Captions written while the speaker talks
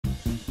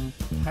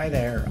Hi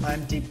there,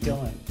 I'm Deep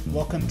Dylan.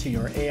 Welcome to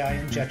your AI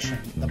Injection,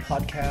 the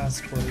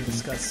podcast where we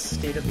discuss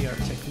state-of-the-art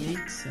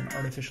techniques in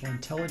artificial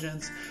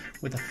intelligence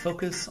with a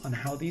focus on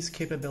how these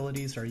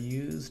capabilities are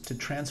used to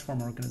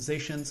transform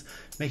organizations,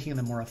 making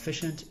them more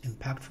efficient,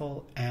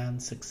 impactful,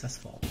 and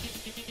successful.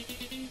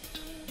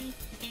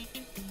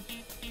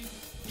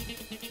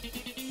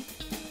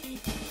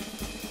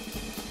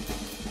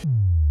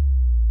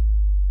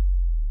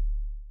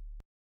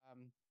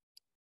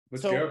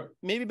 Let's go.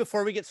 Maybe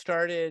before we get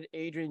started,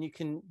 Adrian, you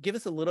can give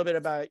us a little bit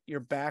about your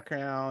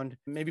background.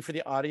 Maybe for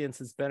the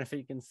audience's benefit,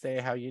 you can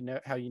say how you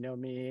know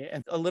me,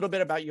 and a little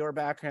bit about your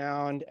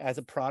background as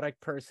a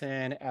product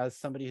person, as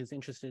somebody who's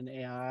interested in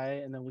AI,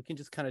 and then we can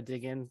just kind of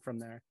dig in from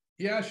there.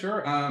 Yeah,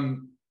 sure.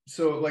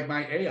 So like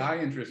my AI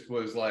interest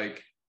was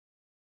like,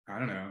 I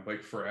don't know,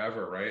 like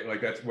forever, right?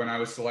 Like that's when I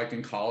was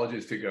selecting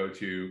colleges to go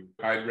to.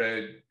 I'd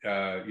read,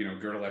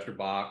 Gödel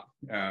Escherbach,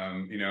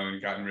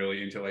 and gotten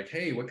really into like,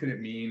 hey, what could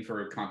it mean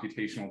for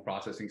computational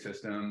processing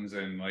systems?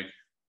 And like,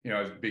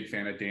 I was a big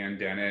fan of Dan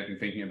Dennett and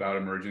thinking about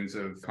emergence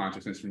of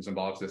consciousness from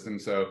symbolic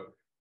systems. So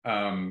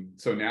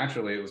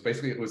naturally, it was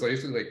basically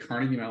like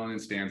Carnegie Mellon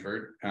and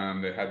Stanford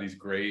that had these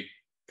great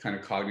kind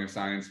of cognitive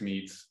science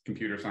meets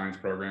computer science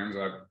programs.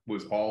 I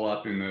was all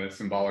up in the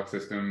symbolic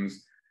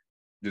systems.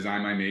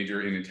 Designed my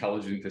major in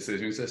intelligent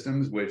decision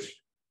systems,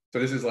 so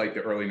this is like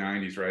the early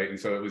 90s, right? And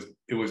so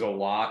it was a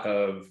lot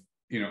of,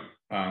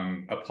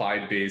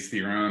 applied Bayes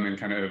theorem and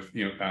kind of,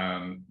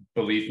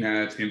 belief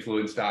nets,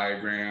 influence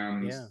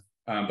diagrams,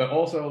 but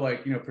also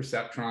like,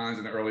 perceptrons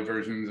and the early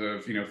versions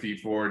of,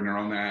 feed-forward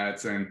neural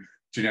nets and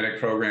genetic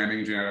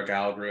programming, genetic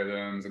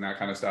algorithms and that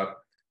kind of stuff.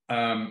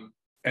 And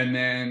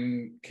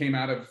then came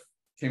out of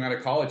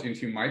college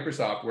into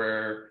Microsoft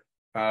where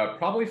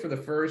probably for the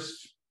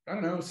first,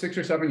 6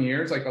 or 7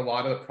 years, like a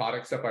lot of the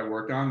product stuff I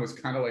worked on was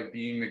kind of like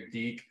being the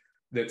geek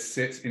that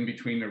sits in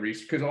between the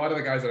research. Because a lot of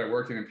the guys that I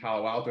worked in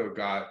Palo Alto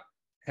got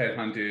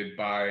headhunted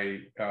by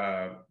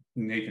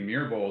Nathan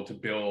Myhrvold to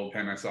build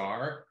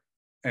MSR.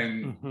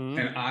 And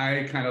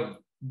I kind of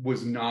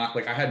was not,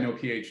 like I had no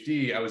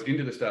PhD. I was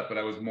into the stuff, but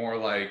I was more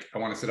like, I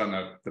want to sit on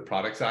the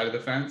product side of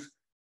the fence.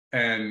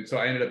 And so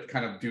I ended up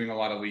kind of doing a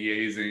lot of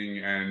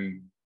liaising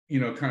and,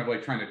 kind of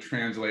like trying to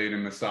translate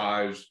and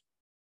massage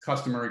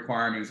customer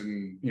requirements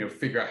and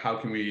figure out how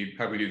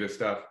we do this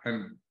stuff.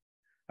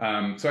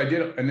 And so I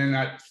did, and then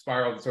that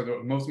spiraled.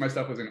 So most of my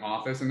stuff was in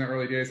Office in the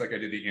early days. Like I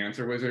did the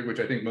Answer Wizard, which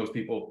I think most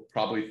people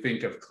probably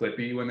think of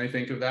Clippy when they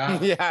think of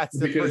that. Yeah, it's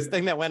the first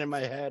thing that went in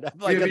my head. I'm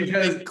like, a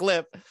big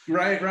clip.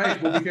 Right.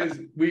 Well, because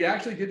we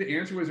actually did the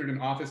Answer Wizard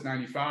in Office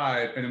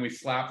 95, and then we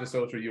slapped the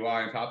social UI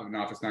on top of it in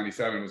Office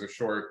 97. It was a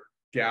short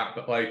gap,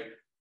 but like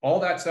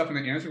all that stuff in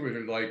the Answer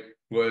Wizard, like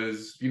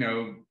was,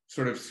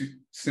 sort of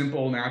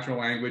simple natural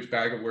language,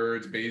 bag of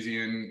words,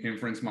 Bayesian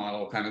inference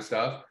model kind of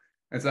stuff.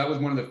 And so that was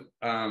one of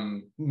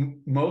the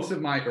most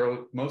of my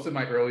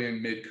early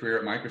and mid career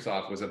at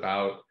Microsoft was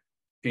about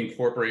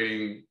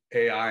incorporating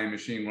AI and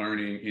machine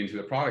learning into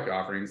the product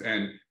offerings.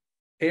 And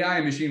AI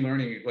and machine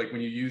learning, like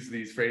when you use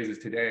these phrases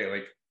today,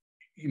 like,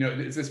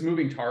 it's this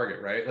moving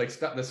target, right? Like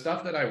the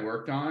stuff that I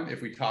worked on,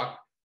 if we talk,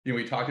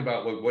 we talked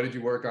about what did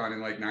you work on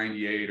in like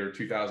 98 or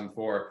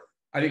 2004?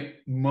 I think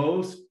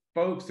most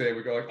folks today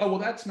would go like, oh, well,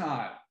 that's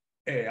not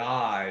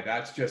AI.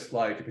 That's just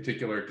like a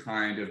particular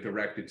kind of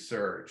directed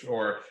search,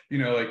 or,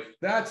 like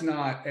that's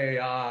not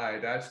AI.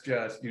 That's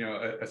just,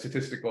 a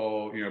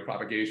statistical,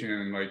 propagation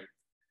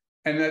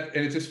and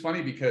it's just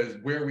funny because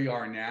where we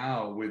are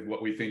now with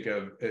what we think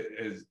of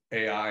as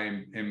AI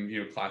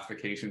and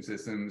classification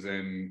systems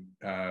and,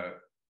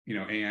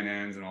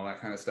 ANNs and all that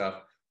kind of stuff.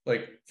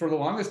 Like for the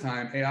longest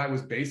time, AI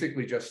was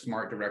basically just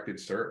smart directed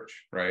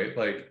search, right?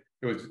 Like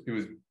it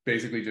was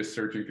basically just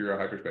searching through a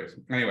hyperspace.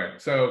 Anyway,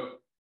 so.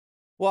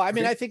 Well, I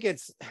mean, I think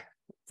it's,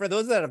 for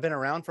those that have been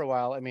around for a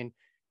while, I mean,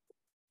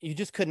 you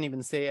just couldn't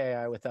even say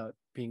AI without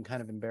being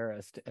kind of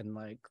embarrassed and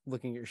like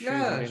looking at your shoes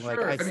and being like,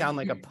 I sound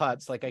like a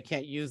putz, like I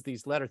can't use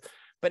these letters.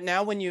 But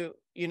now when you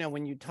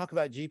talk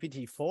about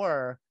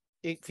GPT-4,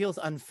 it feels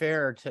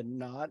unfair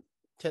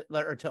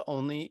to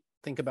only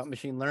think about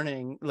machine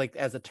learning like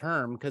as a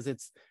term, because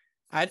it's,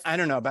 I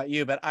don't know about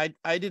you, but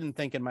I didn't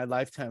think in my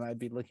lifetime I'd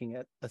be looking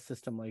at a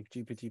system like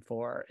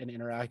GPT-4 and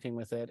interacting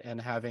with it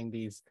and having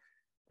this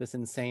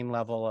insane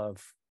level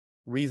of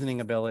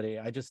reasoning ability.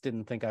 I just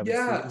didn't think I would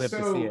live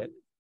to see it.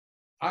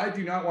 I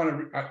do not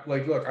want to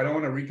look, I don't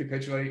want to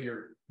recapitulate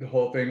the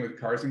whole thing with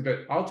Carson,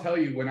 but I'll tell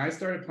you, when I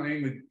started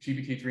playing with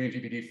GPT-3 and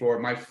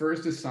GPT-4, my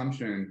first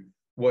assumption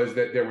was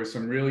that there was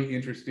some really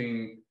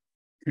interesting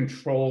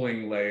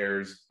controlling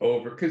layers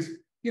over, because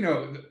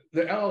the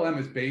LLM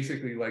is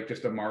basically like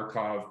just a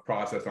Markov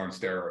process on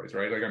steroids,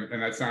 right? Like,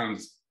 and that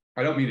sounds,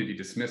 I don't mean to be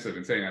dismissive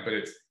in saying that, but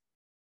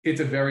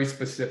it's a very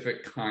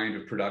specific kind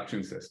of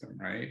production system,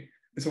 right?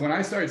 And so when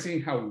I started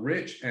seeing how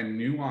rich and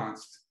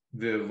nuanced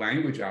the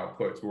language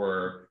outputs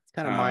were, it's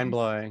kind of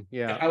mind-blowing.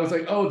 Yeah. I was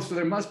like, oh, so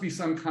there must be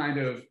some kind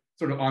of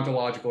sort of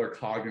ontological or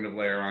cognitive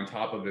layer on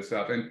top of this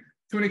stuff. And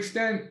to an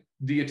extent,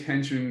 the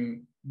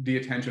attention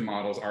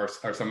models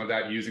are some of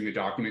that, using the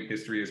document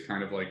history as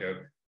kind of like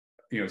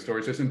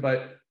storage system.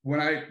 But when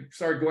I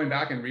started going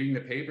back and reading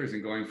the papers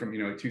and going from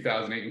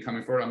 2008 and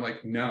coming forward, I'm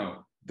like,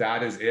 no,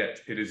 that is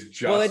it. It is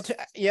just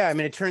well. I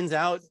mean, it turns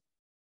out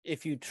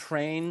if you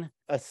train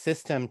a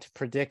system to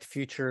predict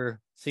future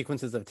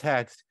sequences of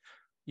text,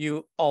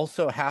 you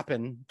also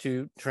happen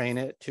to train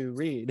it to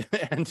read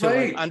and to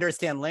like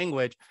understand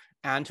language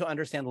and to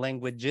understand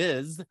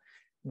languages,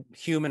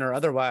 human or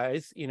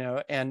otherwise,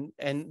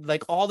 and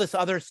like all this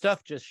other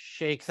stuff just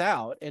shakes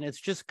out. And it's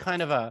just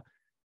kind of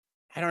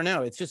I don't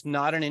know, it's just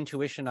not an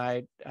intuition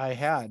I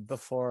had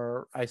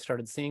before I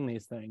started seeing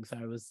these things.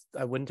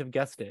 I wouldn't have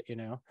guessed it,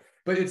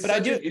 But it's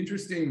such an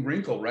interesting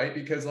wrinkle, right?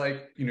 Because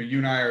you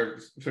and I are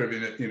sort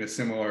of in a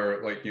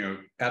similar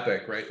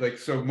epic, right? Like,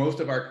 so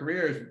most of our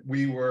careers,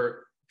 we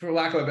were, for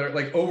lack of a better,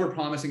 like over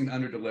promising and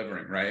under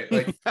delivering, right?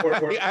 Like,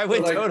 I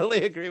would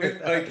totally agree with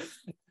that. Like,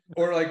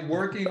 or like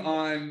working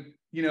on,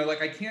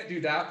 like I can't do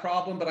that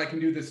problem, but I can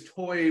do this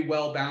toy,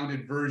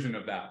 well-bounded version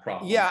of that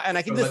problem. Yeah, and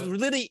I can this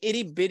really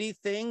itty bitty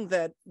thing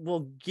that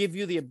will give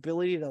you the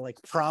ability to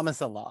like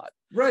promise a lot.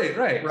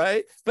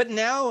 Right. But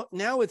now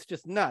it's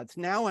just nuts.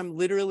 Now I'm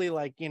literally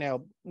like,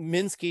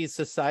 Minsky's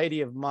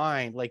Society of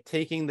Mind, like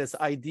taking this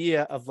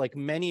idea of like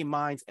many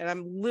minds, and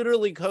I'm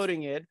literally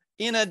coding it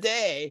in a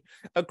day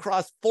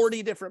across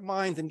 40 different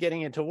minds and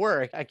getting it to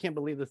work. I can't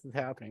believe this is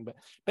happening.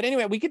 But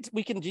anyway, we can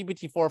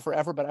GPT-4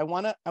 forever, but I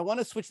want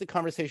to switch the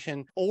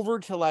conversation over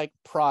to like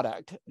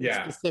product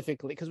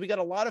specifically, because we got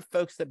a lot of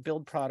folks that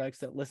build products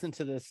that listen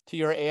to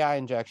your AI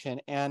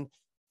injection. And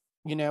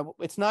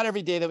it's not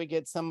every day that we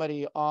get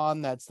somebody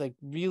on that's like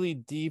really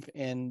deep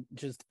in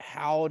just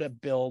how to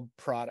build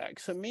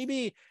products. So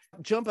maybe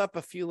jump up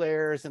a few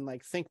layers and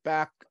like think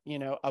back,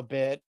 a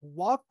bit.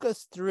 Walk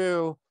us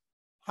through,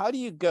 how do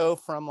you go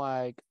from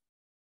like,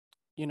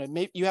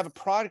 maybe you have a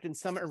product in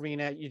some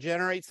arena, you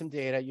generate some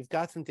data, you've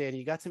got some data,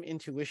 you got some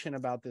intuition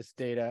about this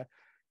data,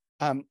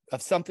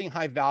 of something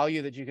high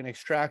value that you can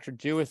extract or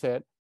do with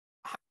it.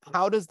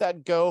 How does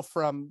that go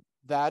from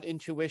that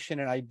intuition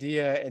and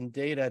idea and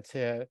data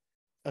to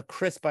a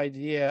crisp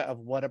idea of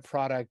what a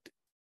product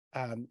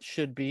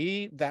should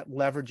be that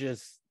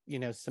leverages,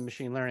 some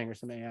machine learning or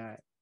some AI?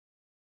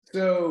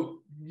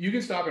 So you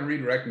can stop and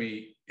redirect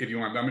me if you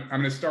want. I'm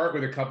going to start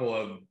with a couple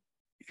of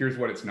here's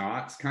what it's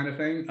not kind of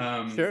thing.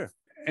 Sure.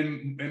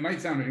 And it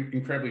might sound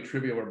incredibly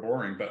trivial or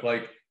boring, but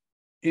like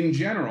in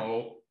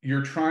general,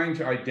 you're trying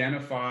to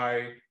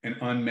identify an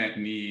unmet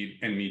need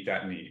and meet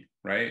that need,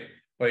 right?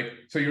 Like,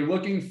 so you're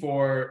looking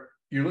for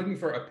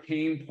a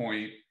pain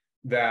point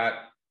that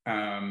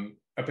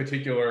a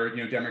particular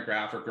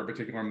demographic or a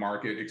particular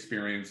market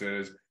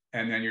experiences,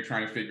 and then you're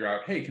trying to figure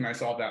out, hey, can I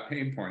solve that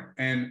pain point?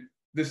 And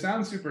this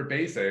sounds super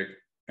basic,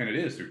 and it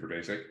is super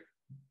basic,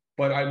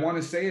 but I want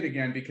to say it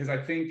again because I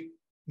think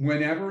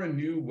whenever a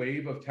new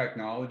wave of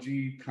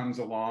technology comes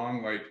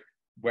along, like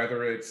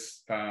whether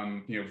it's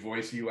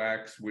voice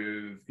UX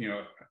with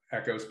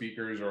echo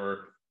speakers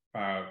or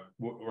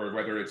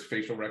whether it's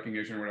facial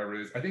recognition or whatever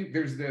it is, I think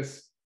there's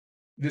this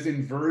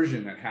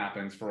inversion that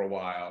happens for a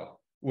while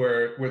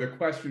where the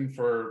question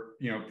for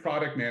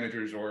product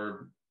managers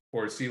or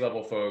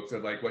C-level folks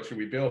of like, what should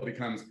we build,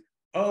 becomes,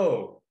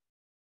 oh,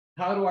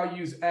 how do I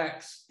use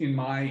X in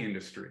my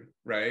industry,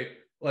 right?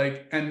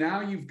 Like, and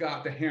now you've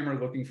got the hammer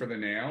looking for the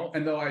nail.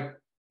 And though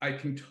I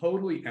can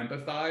totally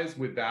empathize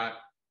with that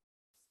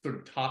sort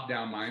of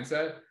top-down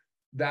mindset,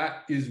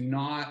 that is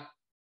not,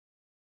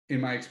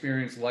 in my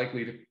experience,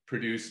 likely to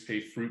produce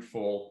a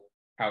fruitful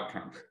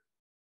outcome.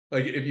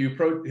 Like if you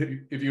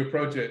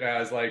approach it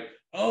as like,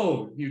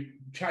 oh,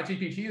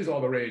 ChatGPT is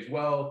all the rage.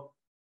 Well,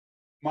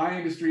 my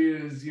industry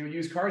is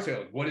used car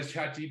sales. What is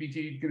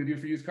ChatGPT going to do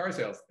for used car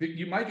sales?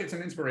 You might get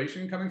some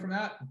inspiration coming from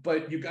that,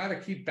 but you got to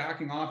keep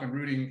backing off and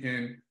rooting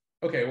in.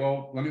 Okay,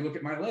 well, let me look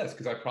at my list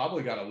because I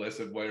probably got a list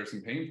of what are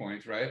some pain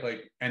points, right?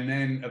 Like, and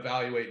then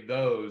evaluate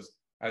those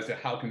as to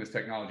how could this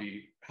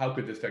technology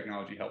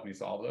help me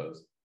solve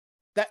those?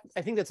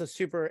 I think that's a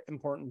super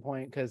important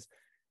point, because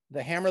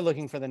the hammer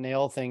looking for the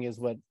nail thing is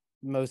what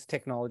most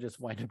technologists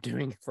wind up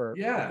doing for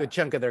a good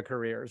chunk of their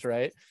careers,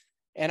 right?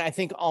 And I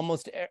think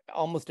almost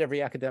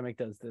every academic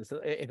does this,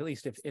 at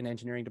least if in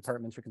engineering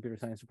departments or computer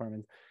science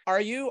departments.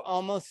 Are you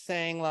almost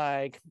saying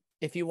like,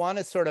 if you want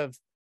to sort of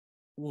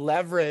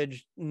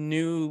leverage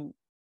new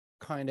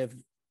kind of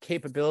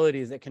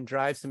capabilities that can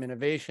drive some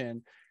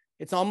innovation,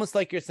 it's almost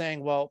like you're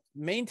saying, well,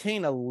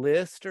 maintain a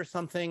list or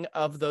something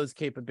of those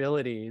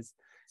capabilities,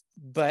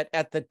 but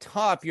at the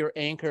top you're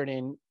anchored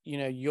in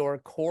your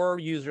core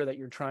user that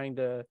you're trying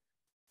to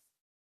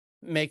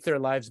make their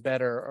lives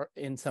better or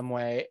in some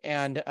way,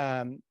 and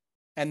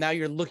now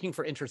you're looking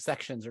for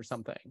intersections or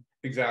something.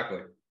 Exactly.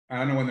 I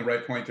don't know when the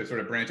right point to sort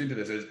of branch into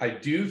this is. I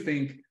do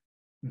think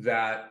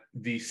that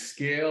the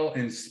scale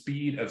and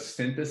speed of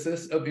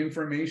synthesis of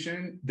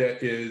information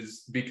that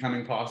is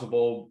becoming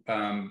possible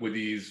with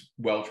these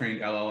well-trained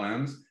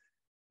LLMs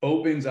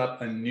opens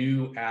up a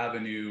new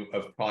avenue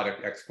of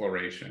product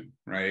exploration,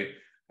 right?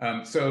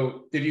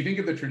 So if you think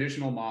of the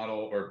traditional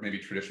model, or maybe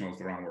traditional is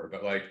the wrong word,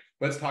 but like,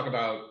 let's talk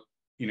about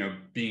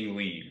being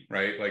lean,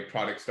 right? Like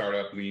product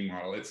startup lean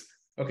model.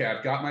 okay,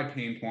 I've got my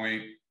pain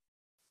point.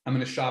 I'm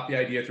going to shop the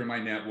idea through my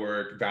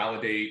network,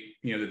 validate,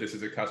 that this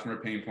is a customer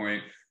pain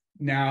point.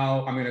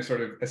 Now I'm going to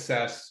sort of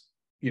assess,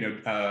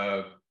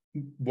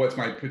 what's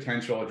my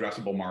potential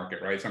addressable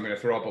market, right? So I'm going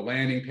to throw up a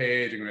landing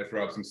page. I'm going to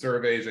throw up some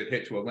surveys that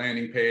hit to a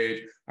landing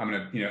page. I'm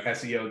going to,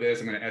 SEO this.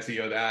 I'm going to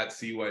SEO that.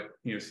 See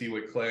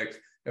what clicks.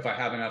 If I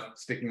have enough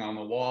sticking on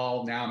the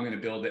wall, now I'm going to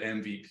build the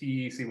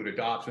MVP, see what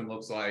adoption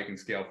looks like, and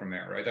scale from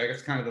there, right?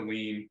 That's kind of the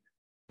lean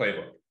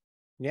playbook.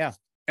 Yeah,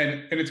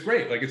 and it's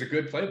great. Like, it's a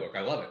good playbook.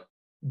 I love it.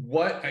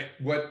 What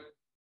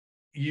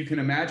you can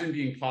imagine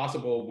being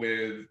possible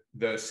with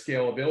the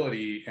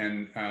scalability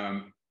and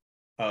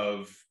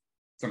of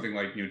something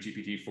like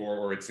GPT-4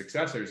 or its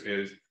successors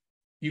is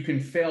you can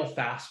fail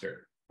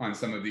faster on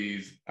some of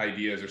these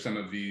ideas or some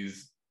of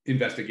these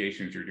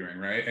investigations you're doing,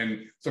 right?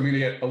 And so I'm going to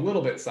get a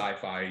little bit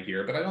sci-fi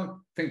here, but I don't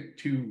think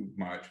too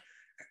much.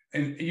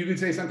 And you could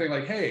say something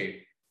like,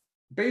 hey,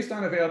 based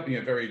on available,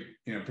 very,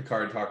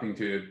 Picard talking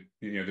to,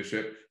 the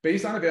ship,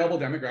 based on available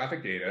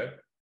demographic data,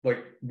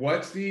 like,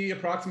 what's the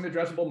approximate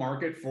addressable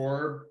market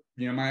for,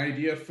 my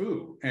idea of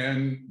food?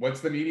 And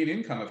what's the median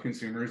income of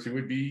consumers who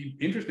would be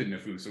interested in a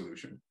food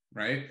solution,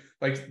 right?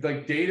 Like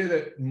data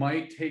that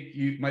might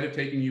have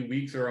taken you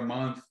weeks or a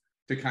month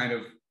to kind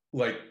of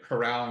like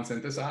corral and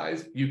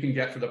synthesize, you can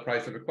get for the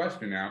price of a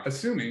question now,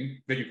 assuming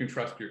that you can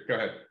trust go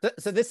ahead.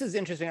 So this is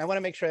interesting. I want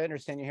to make sure I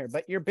understand you here,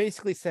 but you're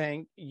basically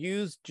saying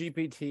use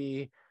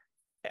GPT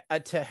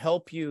to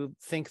help you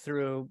think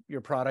through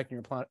your product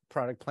and your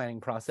product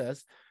planning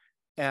process,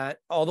 and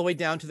all the way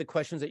down to the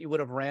questions that you would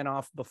have ran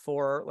off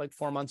before, like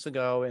 4 months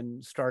ago,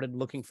 and started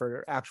looking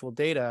for actual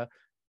data.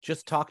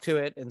 Just talk to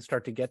it and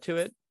start to get to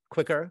it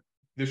quicker.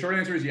 The short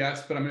answer is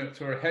yes, but I'm going to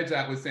sort of hedge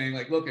that with saying,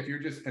 like, look, if you're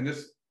just, and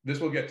this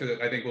will get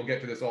to I think we'll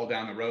get to this all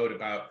down the road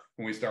about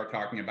when we start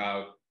talking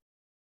about,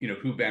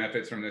 who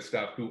benefits from this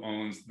stuff, who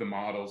owns the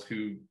models,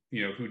 who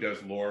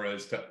does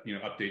LoRa's to,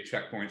 update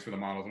checkpoints for the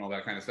models and all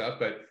that kind of stuff.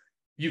 But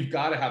you've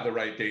got to have the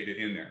right data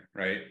in there,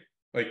 right?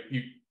 Like,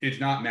 it's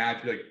not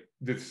magic. Like,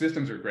 the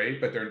systems are great,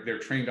 but they're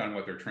trained on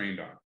what they're trained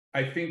on.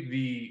 I think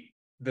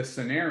the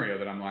scenario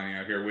that I'm lining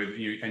out here with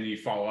you, and you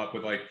follow up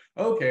with like,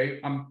 okay,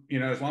 I'm,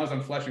 as long as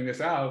I'm fleshing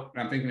this out,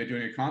 and I'm thinking of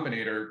doing a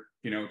combinator,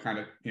 kind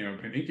of,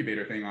 an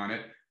incubator thing on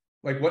it.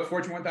 Like, what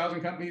Fortune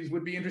 1000 companies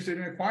would be interested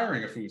in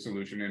acquiring a food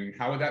solution, and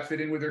how would that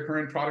fit in with their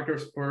current product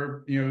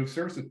or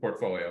services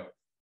portfolio?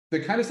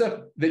 The kind of stuff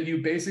that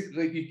you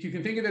basically, you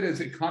can think of it as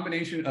a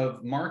combination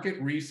of market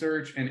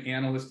research and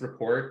analyst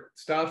report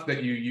stuff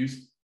that you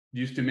used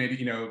to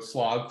maybe,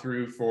 slog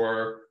through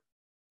for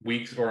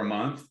weeks or a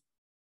month.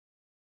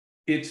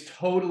 It's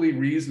totally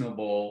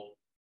reasonable,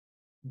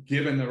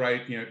 given the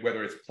right,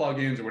 whether it's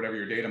plugins or whatever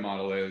your data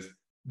model is,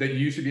 that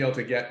you should be able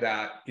to get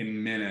that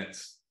in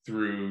minutes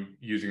through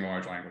using a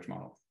large language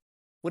model.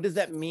 What does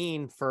that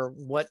mean for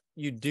what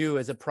you do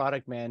as a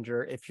product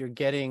manager if you're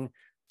getting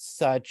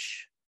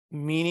such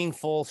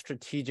meaningful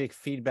strategic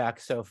feedback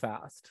so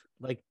fast?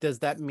 Like, does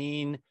that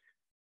mean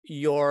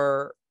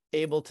you're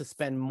able to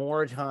spend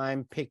more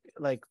time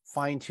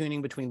fine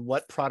tuning between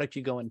what product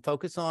you go and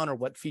focus on, or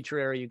what feature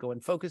area you go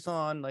and focus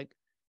on? Like,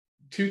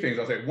 two things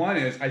I'll say. One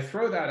is I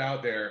throw that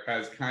out there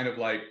as kind of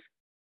like,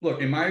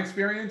 look, in my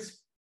experience,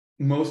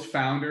 most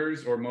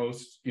founders or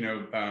most,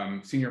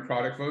 senior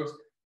product folks,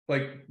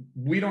 like,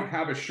 we don't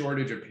have a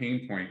shortage of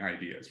pain point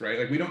ideas, right?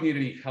 Like, we don't need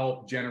any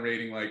help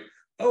generating like,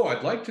 oh,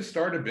 I'd like to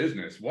start a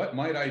business. What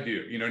might I do?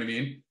 You know what I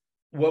mean?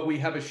 What we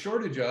have a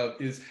shortage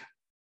of is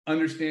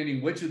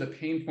understanding which of the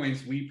pain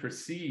points we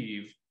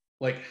perceive,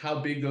 like how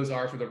big those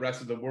are for the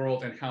rest of the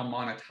world and how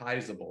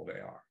monetizable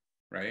they are,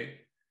 right?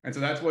 And so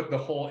that's what the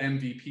whole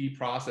MVP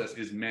process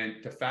is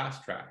meant to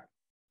fast track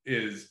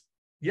is,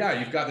 yeah,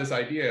 you've got this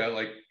idea,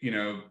 like,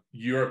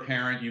 you're a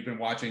parent, you've been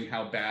watching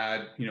how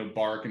bad,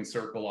 Bark and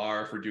Circle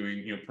are for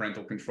doing,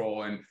 parental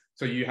control. And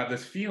so you have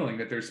this feeling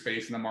that there's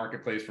space in the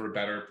marketplace for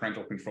better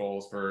parental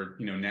controls for,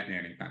 net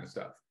nanny kind of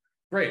stuff.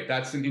 Great,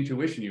 that's an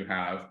intuition you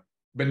have,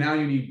 but now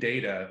you need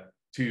data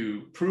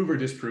to prove or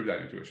disprove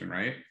that intuition,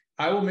 right?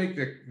 I will make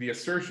the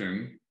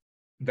assertion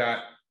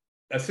that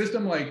a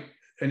system like,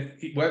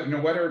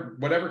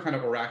 whatever kind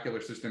of oracular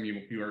system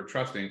you are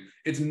trusting,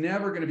 it's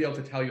never going to be able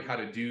to tell you how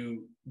to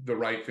do the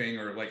right thing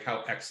or like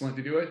how excellent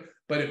to do it,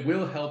 but it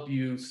will help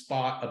you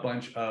spot a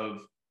bunch of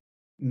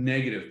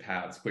negative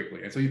paths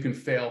quickly. And so you can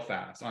fail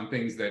fast on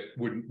things that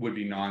would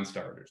be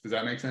non-starters. Does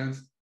that make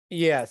sense?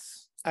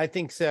 Yes, I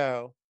think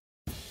so.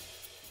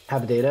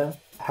 Have data,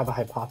 have a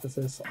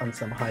hypothesis on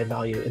some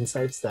high-value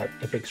insights that,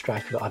 if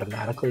extracted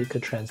automatically,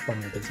 could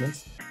transform your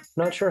business.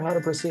 Not sure how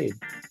to proceed?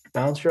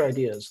 Bounce your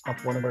ideas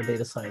off one of our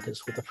data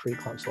scientists with a free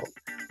consult.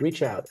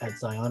 Reach out at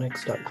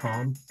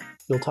xionics.com.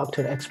 You'll talk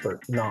to an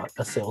expert, not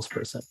a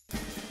salesperson.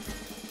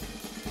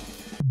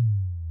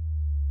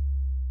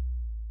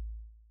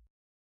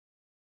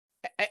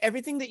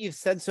 Everything that you've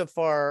said so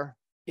far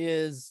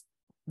is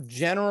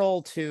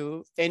general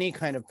to any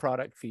kind of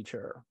product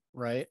feature,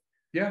 right?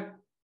 Yeah.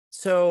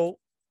 So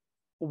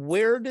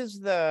where does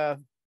the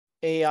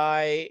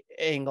AI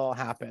angle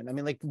happen? I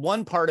mean, like,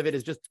 one part of it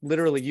is just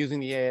literally using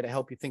the AI to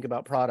help you think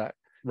about product.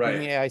 right.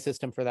 using the AI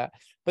system for that.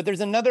 But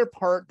there's another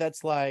part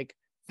that's like,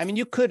 I mean,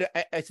 you could,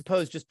 I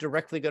suppose, just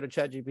directly go to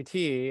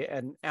ChatGPT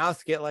and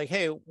ask it like,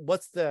 hey,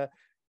 what's the,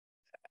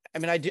 I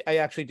mean, I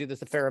actually do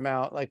this a fair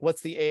amount. Like,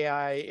 what's the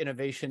AI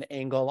innovation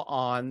angle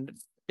on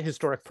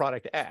historic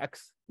product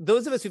X?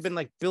 Those of us who've been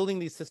like building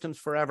these systems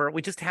forever,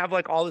 we just have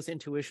like all this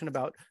intuition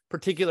about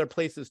particular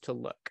places to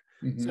look.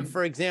 So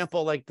for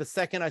example, like the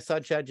second I saw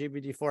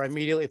ChatGPT 4, I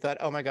immediately thought,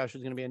 oh my gosh,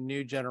 there's going to be a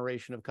new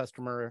generation of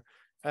customer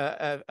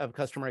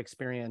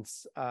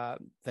experience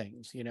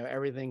things, you know,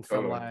 everything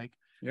from like,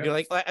 you know,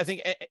 like, I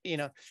think, you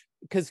know,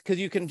 because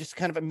you can just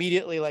kind of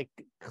immediately like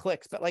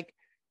clicks, but like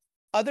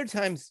other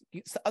times,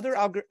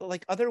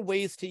 other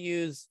ways to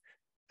use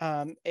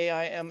AI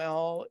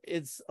ML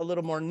is a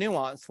little more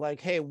nuanced.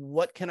 Like, hey,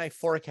 what can I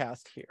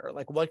forecast here?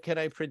 Like, what can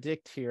I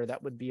predict here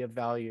that would be of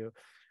value?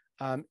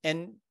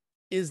 And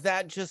is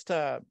that just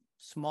a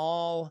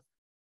small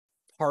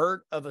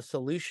part of a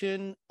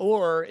solution,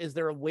 or is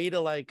there a way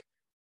to like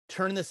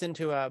turn this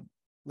into a,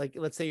 like,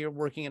 let's say you're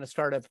working in a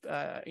startup,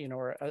 you know,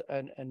 or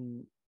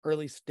an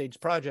early stage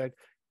project,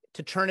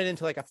 to turn it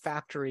into like a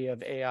factory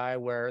of AI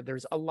where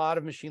there's a lot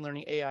of machine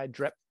learning AI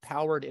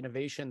powered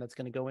innovation that's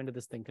going to go into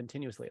this thing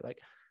continuously? Like,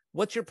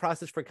 what's your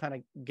process for kind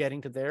of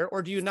getting to there?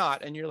 Or do you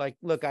not? And you're like,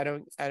 look, I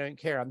don't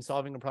care. I'm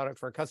solving a product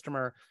for a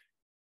customer.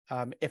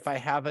 If I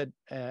have an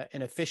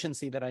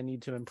efficiency that I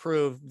need to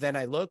improve, then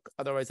I look,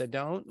 otherwise I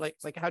don't. Like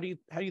how do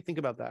you think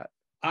about that?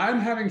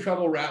 I'm having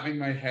trouble wrapping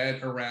my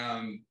head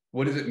around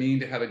what does it mean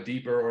to have a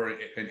deeper or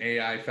an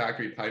AI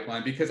factory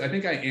pipeline? Because I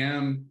think I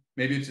am,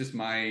 maybe it's just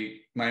my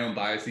own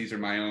biases or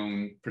my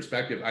own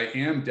perspective. I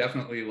am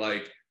definitely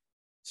like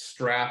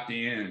strapped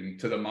in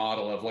to the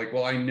model of like,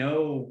 well, I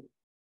know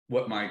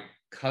what my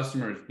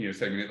customers, you know,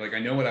 segment, like I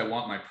know what I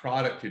want my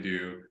product to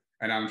do,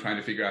 and I'm trying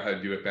to figure out how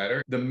to do it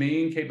better. The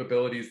main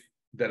capabilities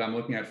that I'm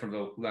looking at from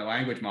the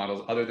language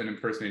models, other than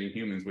impersonating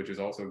humans, which is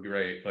also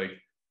great, like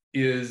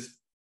is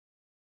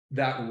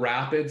that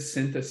rapid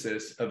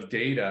synthesis of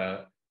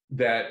data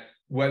that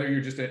whether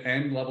you're just an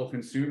end level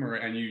consumer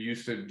and you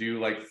used to do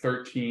like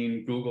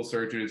 13 Google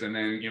searches and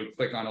then, you know,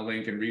 click on a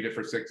link and read it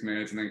for 6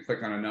 minutes and then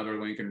click on another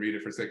link and read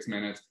it for 6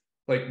 minutes,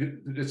 like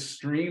the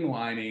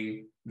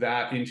streamlining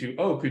that into,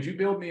 oh, could you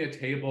build me a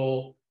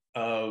table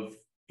of,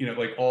 you know,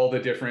 like all the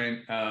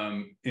different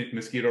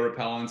mosquito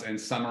repellents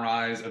and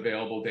summarize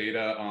available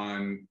data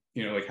on,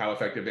 you know, like how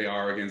effective they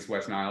are against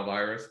West Nile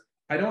virus.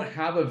 I don't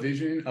have a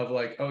vision of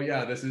like, oh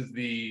yeah, this is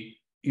the,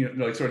 you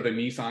know, like sort of the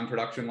Nissan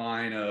production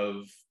line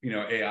of, you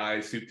know, AI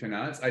soup to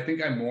nuts. I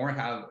think I more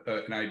have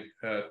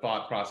a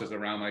thought process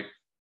around like,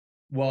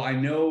 well, I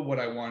know what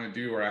I want to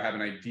do, or I have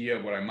an idea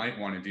of what I might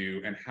want to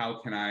do, and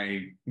how can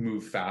I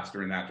move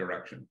faster in that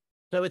direction?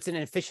 So it's an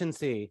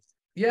efficiency.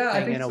 Yeah,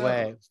 I think in a so.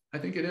 way. I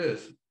think it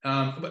is.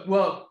 But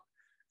well,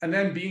 and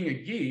then being a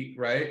geek,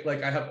 right?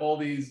 Like I have all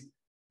these,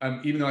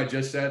 even though I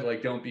just said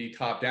like don't be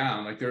top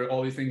down, like there are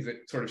all these things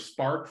that sort of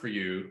spark for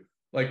you.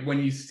 Like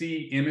when you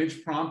see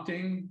image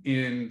prompting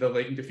in the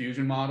latent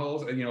diffusion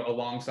models, and you know,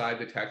 alongside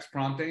the text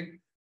prompting,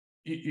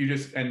 you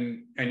just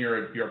and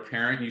you're a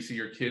parent, and you see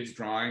your kids'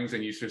 drawings,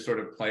 and you just sort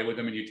of play with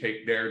them, and you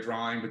take their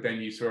drawing, but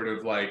then you sort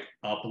of like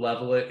up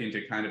level it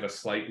into kind of a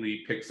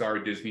slightly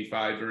Pixar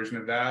Disney-fied version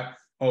of that.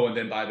 Oh, and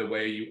then by the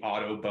way, you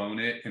auto bone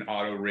it and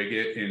auto rig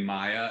it in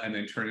Maya, and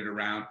then turn it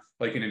around.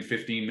 Like, and in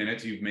 15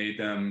 minutes, you've made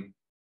them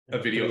a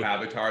video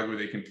avatar where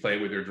they can play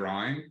with their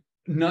drawing.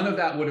 None of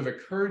that would have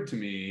occurred to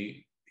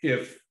me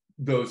if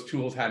those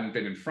tools hadn't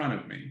been in front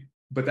of me.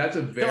 But that's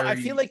a very. So I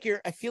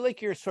feel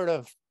like you're sort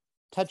of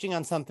touching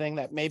on something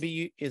that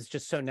maybe is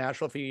just so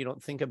natural for you, you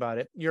don't think about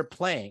it. You're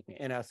playing,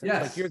 in essence.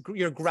 Yes. Like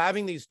you're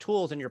grabbing these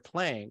tools and you're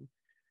playing.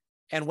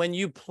 And when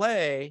you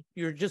play,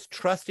 you're just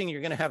trusting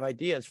you're going to have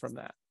ideas from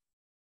that.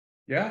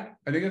 Yeah,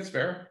 I think that's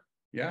fair.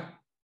 Yeah.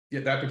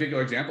 That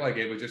particular example I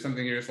gave was just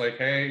something you're just like,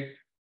 hey,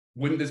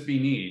 wouldn't this be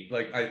neat?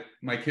 Like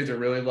my kids are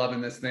really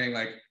loving this thing.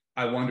 Like,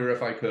 I wonder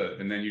if I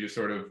could. And then you just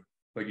sort of,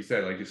 like you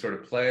said, like you sort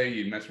of play,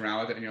 you mess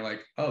around with it, and you're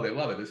like, oh, they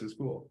love it. This is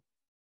cool.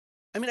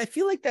 I mean, I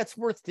feel like that's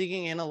worth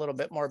digging in a little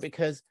bit more,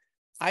 because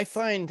I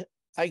find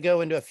I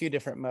go into a few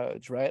different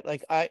modes, right?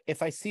 Like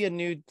if I see a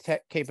new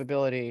tech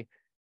capability,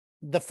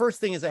 the first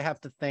thing is I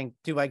have to think,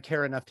 do I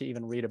care enough to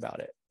even read about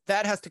it?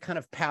 That has to kind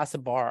of pass a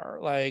bar.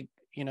 Like,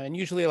 you know, and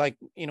usually like,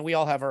 you know, we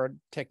all have our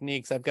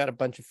techniques. I've got a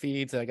bunch of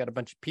feeds. I got a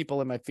bunch of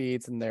people in my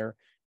feeds, and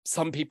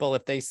some people,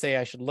 if they say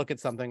I should look at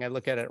something, I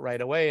look at it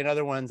right away. And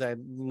other ones, I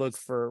look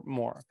for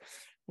more.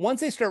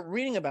 Once I start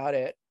reading about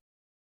it,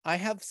 I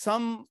have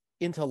some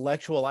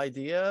intellectual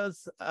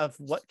ideas of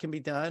what can be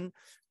done,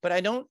 but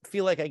I don't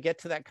feel like I get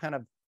to that kind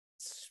of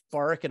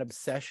spark and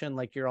obsession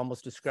like you're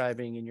almost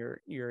describing in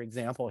your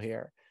example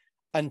here,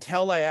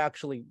 until I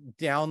actually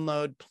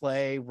download,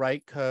 play,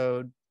 write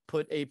code,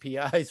 put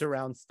APIs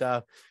around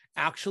stuff,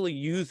 actually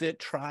use it,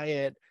 try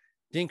it,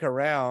 dink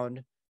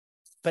around.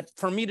 But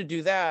for me to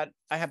do that,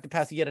 I have to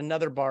pass yet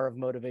another bar of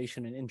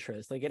motivation and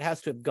interest. Like it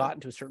has to have gotten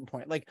to a certain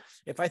point. Like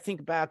if I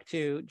think back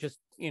to just,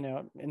 you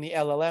know, in the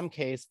LLM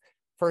case,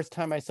 first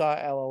time I saw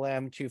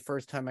LLM to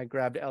first time I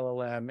grabbed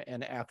LLM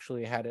and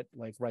actually had it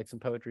like write some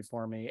poetry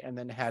for me, and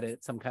then had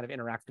it some kind of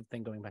interactive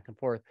thing going back and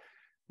forth,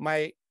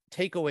 my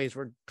takeaways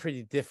were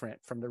pretty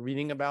different from the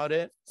reading about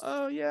it.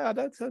 Oh yeah,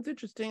 that sounds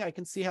interesting. I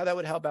can see how that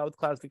would help out with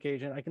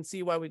classification. I can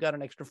see why we got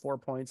an extra 4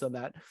 points on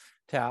that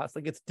task.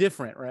 Like, it's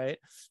different, right?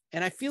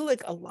 And I feel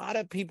like a lot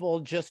of people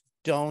just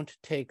don't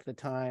take the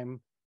time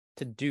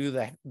to do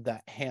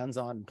that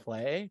hands-on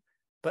play.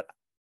 But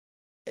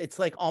it's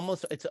like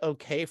almost it's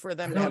okay for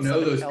them I to have don't know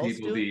somebody those else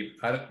people, do it. Deep.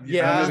 I don't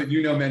Yeah. know that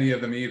you know many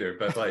of them either,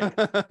 but like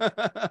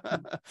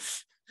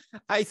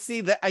I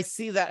see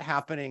that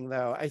happening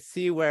though. I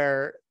see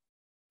where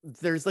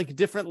there's like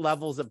different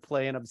levels of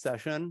play and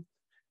obsession,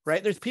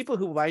 right? There's people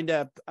who wind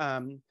up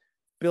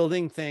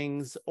building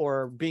things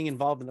or being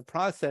involved in the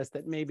process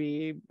that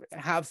maybe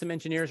have some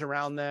engineers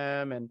around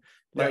them, and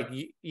like,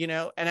 you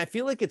know, and I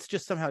feel like it's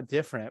just somehow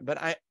different. But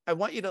I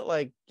want you to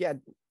like, yeah,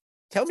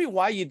 tell me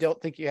why you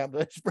don't think you have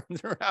those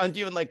friends around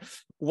you, and like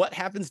what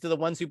happens to the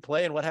ones who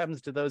play and what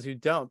happens to those who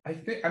don't.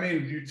 I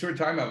mean, you're sort of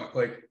talking about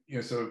like, you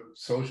know, so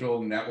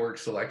social network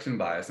selection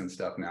bias and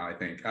stuff now, I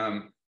think.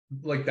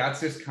 Like that's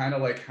just kind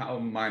of like how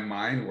my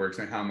mind works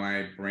and how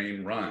my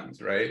brain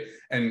runs, right?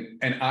 And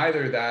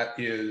either that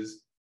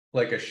is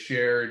like a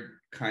shared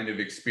kind of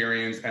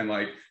experience, and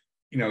like,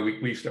 you know,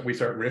 we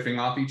start riffing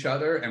off each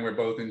other, and we're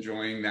both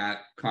enjoying that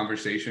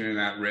conversation and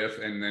that riff,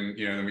 and then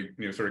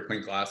we sort of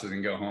clink glasses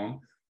and go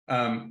home.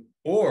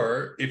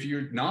 Or if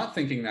you're not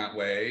thinking that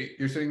way,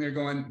 you're sitting there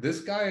going, this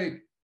guy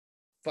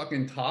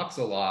fucking talks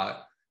a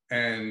lot,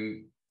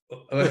 and you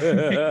know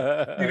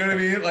what I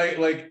mean?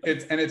 Like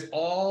it's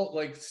all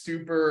like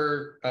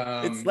super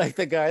it's like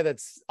the guy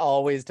that's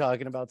always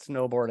talking about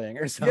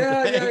snowboarding or something.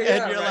 Yeah,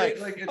 and you're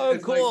right? like, it's, oh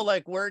it's cool,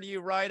 like where do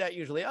you ride at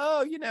usually?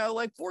 Oh, you know,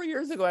 like 4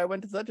 years ago I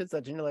went to such and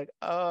such. And you're like,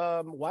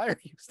 why are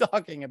you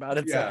talking about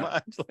it so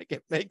much? Like,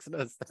 it makes no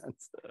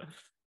sense.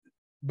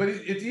 But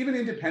it's even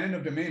independent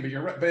of domain. But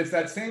you're right. But it's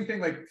that same thing.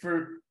 Like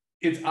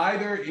it's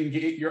either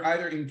you're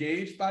either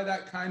engaged by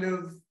that kind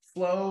of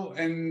flow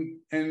and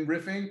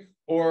riffing,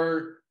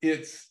 or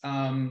it's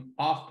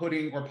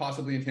off-putting or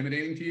possibly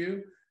intimidating to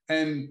you.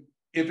 And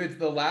if it's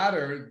the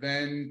latter,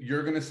 then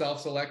you're going to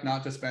self-select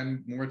not to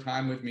spend more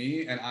time with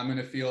me, and I'm going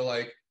to feel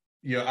like,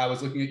 you know, I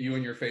was looking at you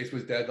and your face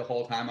was dead the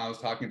whole time I was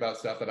talking about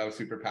stuff that I was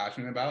super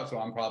passionate about. So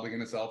I'm probably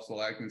going to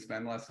self-select and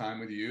spend less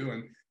time with you,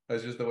 and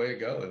that's just the way it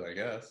goes, I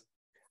guess.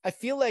 I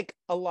feel like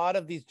a lot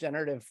of these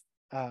generative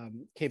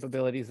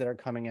capabilities that are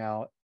coming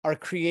out are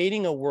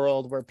creating a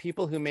world where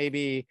people who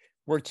maybe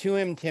were too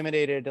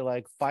intimidated to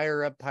like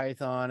fire up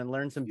Python and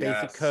learn some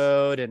basic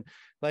code and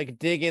like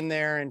dig in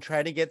there and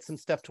try to get some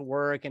stuff to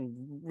work and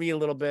read a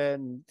little bit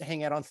and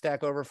hang out on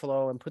Stack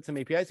Overflow and put some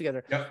APIs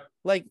together.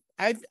 Like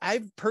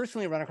I've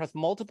personally run across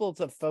multiples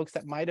of folks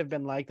that might have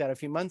been like that a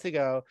few months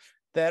ago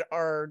that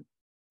are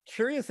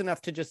curious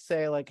enough to just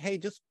say like, hey,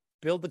 just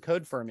build the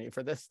code for me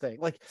for this thing.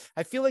 Like,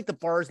 I feel like the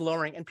bar is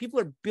lowering and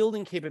people are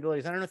building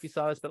capabilities. I don't know if you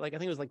saw this, but like, I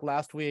think it was like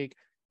last week,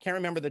 can't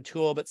remember the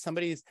tool, but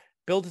somebody's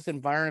built this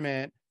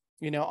environment,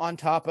 you know, on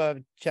top of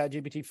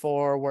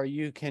ChatGPT-4 where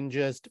you can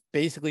just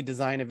basically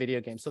design a video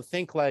game. So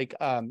think like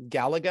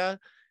Galaga,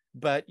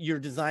 but you're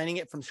designing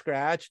it from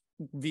scratch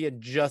via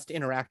just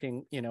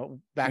interacting, you know,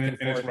 back and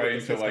forth. And it's right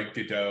into like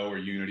Godot or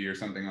Unity or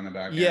something on the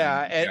back end.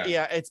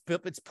 Yeah, it's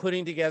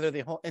putting together the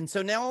whole. And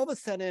so now all of a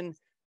sudden,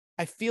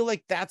 I feel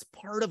like that's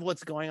part of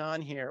what's going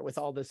on here with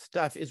all this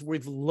stuff is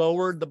we've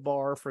lowered the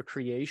bar for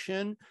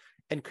creation,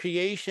 and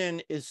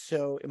creation is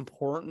so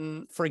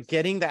important for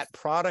getting that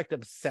product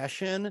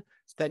obsession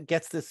that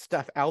gets this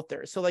stuff out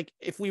there. So like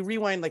if we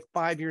rewind like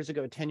 5 years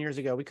ago, 10 years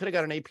ago, we could have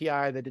got an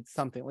API that did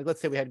something like, let's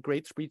say we had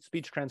great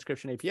speech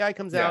transcription API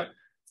comes out.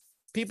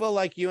 People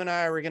like you and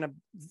I are going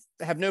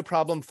to have no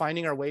problem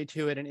finding our way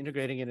to it and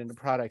integrating it into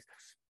products.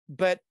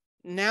 But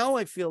now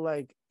I feel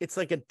like it's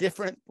like a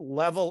different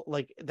level,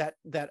 like that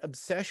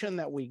obsession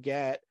that we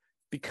get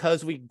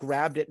because we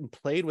grabbed it and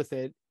played with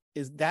it,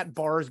 is that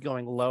bar is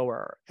going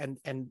lower,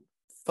 and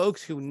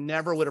folks who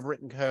never would have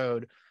written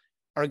code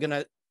are going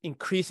to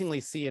increasingly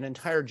see an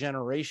entire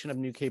generation of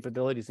new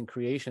capabilities and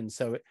creation.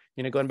 So,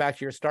 you know, going back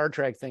to your Star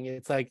Trek thing,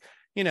 it's like,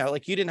 you know,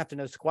 like you didn't have to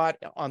know squat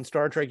on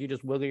Star Trek. You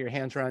just wiggle your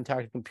hands around, talk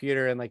to the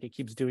computer, and like it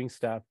keeps doing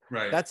stuff.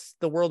 Right. That's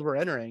the world we're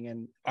entering.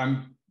 And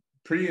I'm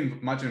pretty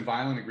much in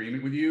violent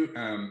agreement with you.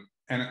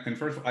 And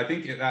first of all, I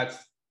think that's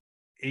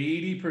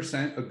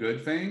 80% a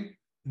good thing.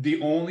 The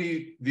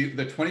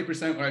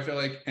 20% where I feel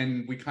like,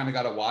 and we kind of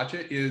got to watch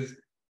it, is,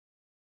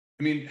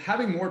 I mean,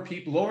 having more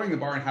people, lowering the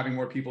bar and having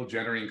more people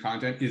generating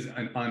content is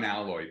an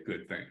unalloyed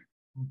good thing.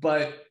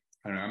 But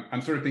I don't know,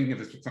 I'm sort of thinking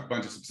of a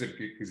bunch of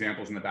specific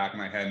examples in the back of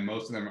my head. And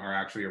most of them are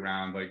actually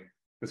around like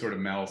the sort of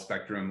MEL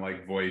spectrum,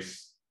 like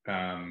voice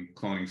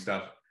cloning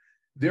stuff.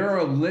 There are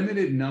a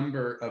limited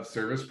number of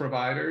service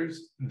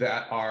providers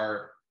that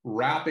are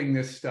wrapping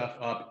this stuff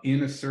up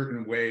in a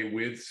certain way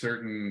with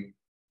certain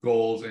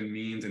goals and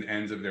means and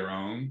ends of their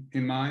own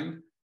in mind.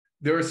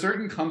 There are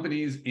certain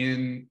companies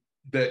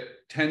that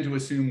tend to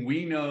assume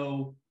we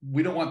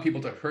don't want people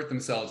to hurt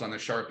themselves on the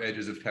sharp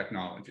edges of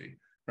technology,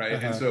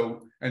 right?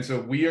 And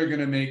so we are going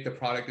to make the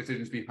product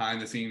decisions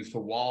behind the scenes to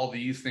wall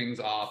these things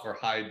off or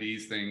hide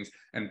these things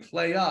and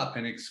play up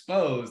and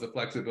expose the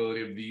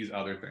flexibility of these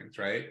other things,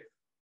 right?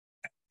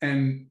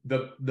 And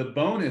the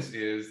bonus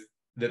is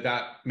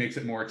that makes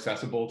it more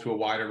accessible to a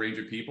wider range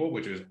of people,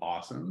 which is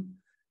awesome.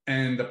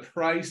 And the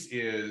price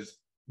is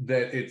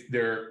that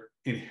they're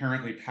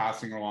inherently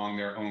passing along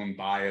their own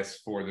bias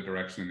for the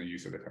direction and the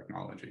use of the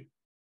technology.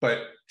 But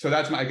so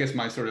that's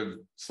my sort of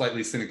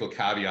slightly cynical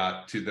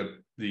caveat to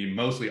the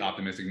mostly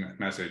optimistic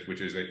message, which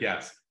is that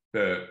yes,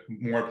 the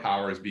more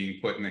power is being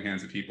put in the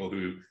hands of people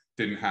who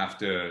didn't have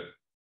to,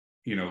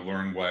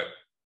 learn what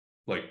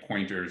like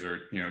pointers or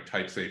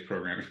type safe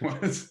programming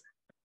was.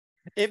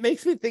 It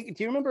makes me think,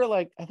 do you remember,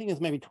 like, I think it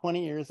was maybe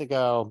 20 years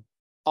ago,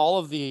 all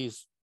of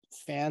these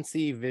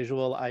fancy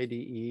visual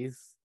IDEs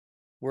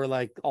were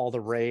like all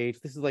the rage.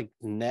 This is like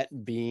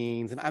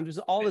NetBeans, and I'm just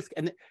all this,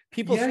 and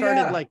people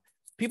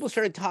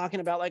started talking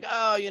about like,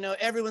 oh,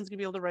 everyone's gonna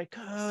be able to write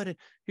code, and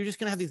you're just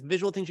gonna have these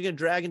visual things you're gonna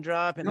drag and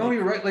drop. And no,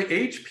 you're right. Like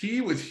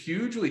HP was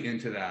hugely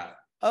into that.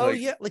 Oh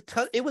yeah,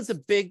 it was a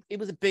big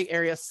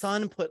area.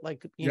 Sun put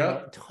like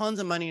tons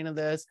of money into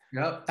this.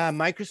 Yep.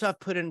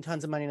 Microsoft put in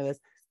tons of money into this,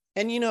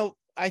 and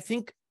I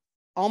think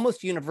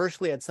almost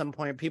universally at some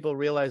point people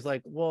realize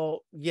like,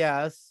 well,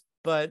 yes,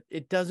 but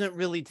it doesn't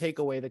really take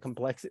away the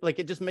complexity. Like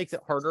it just makes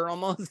it harder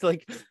almost.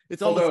 Like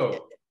it's almost.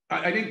 Although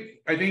I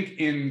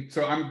think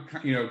so I'm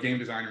game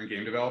designer and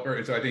game developer,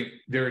 and so I think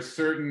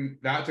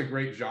that's a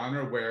great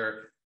genre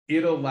where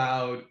it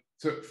allowed.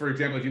 So, for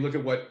example, if you look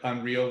at what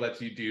Unreal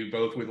lets you do,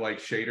 both with like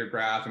shader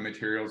graph and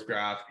materials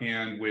graph,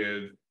 and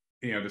with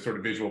the sort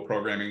of visual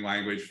programming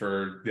language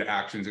for the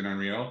actions in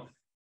Unreal,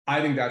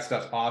 I think that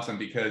stuff's awesome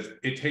because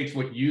it takes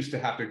what used to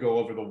have to go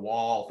over the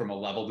wall from a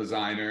level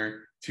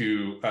designer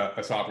to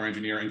a software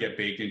engineer and get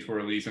baked into a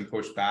release and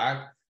pushed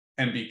back,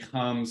 and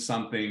become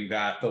something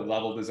that the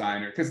level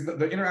designer, because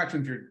the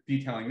interactions you're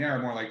detailing there are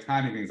more like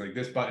timing things, like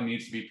this button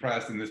needs to be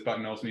pressed and this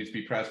button also needs to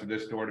be pressed for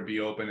this door to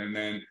be open, and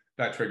then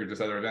that triggers this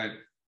other event.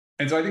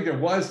 And so I think there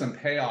was some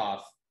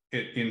payoff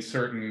in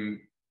certain,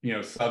 I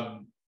don't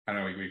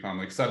know what we call them,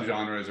 like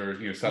subgenres or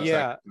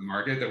subsections of the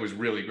market that was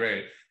really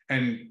great.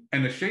 And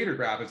the shader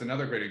graph is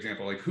another great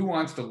example. Like, who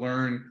wants to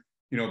learn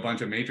a bunch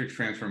of matrix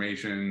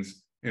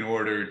transformations in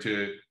order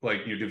to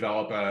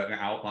develop an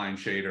outline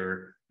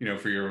shader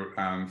for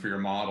your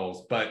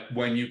models? But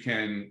when you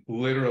can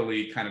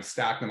literally kind of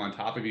stack them on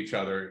top of each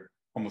other,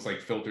 almost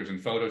like filters in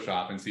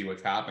Photoshop, and see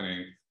what's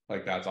happening,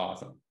 like that's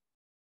awesome.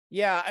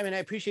 Yeah, I mean, I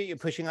appreciate you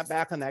pushing up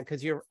back on that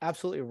because you're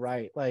absolutely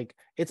right. Like,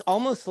 it's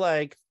almost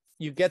like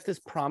you get this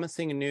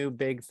promising new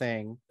big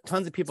thing.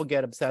 Tons of people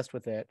get obsessed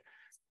with it.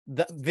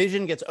 The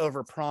vision gets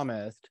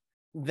overpromised.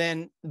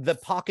 Then the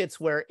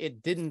pockets where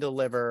it didn't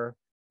deliver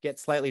get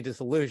slightly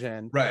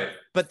disillusioned. Right.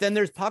 But then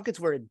there's pockets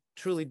where it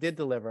truly did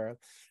deliver.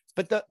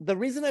 But the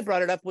reason I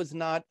brought it up was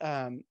not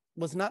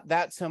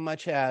that so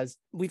much as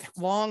we've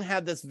long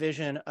had this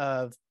vision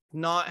of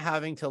not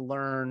having to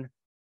learn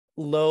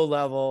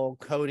low-level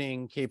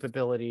coding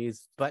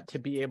capabilities, but to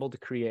be able to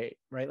create,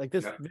 right? Like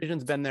this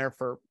vision's been there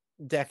for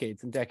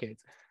decades and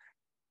decades.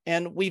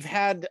 And we've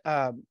had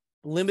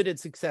limited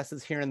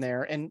successes here and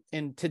there.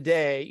 And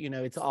today,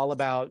 it's all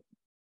about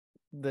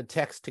the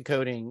text to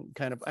coding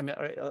kind of, I mean,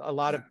 a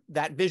lot of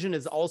that vision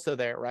is also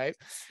there, right?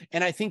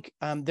 And I think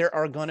there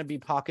are going to be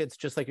pockets,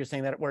 just like you're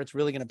saying, that where it's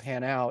really going to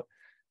pan out.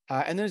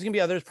 And there's going to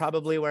be others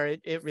probably where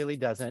it really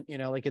doesn't,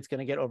 like it's going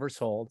to get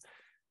oversold.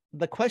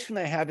 The question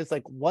I have is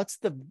like, what's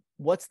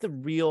the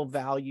real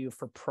value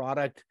for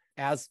product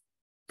as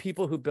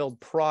people who build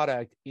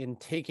product in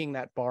taking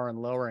that bar and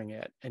lowering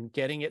it and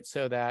getting it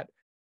so that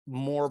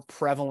more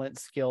prevalent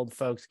skilled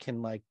folks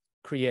can like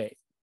create?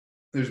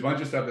 There's a bunch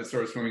of stuff that's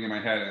sort of swimming in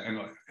my head,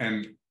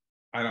 and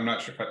I'm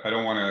not sure, I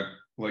don't want to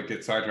like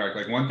get sidetracked.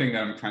 Like one thing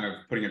that I'm kind of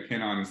putting a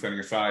pin on and setting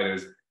aside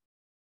is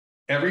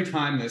every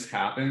time this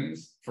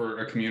happens for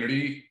a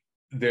community,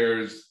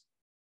 there's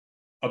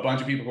a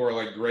bunch of people who are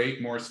like,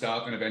 great, more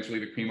stuff, and eventually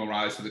the cream will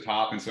rise to the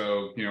top, and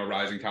so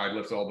rising tide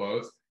lifts all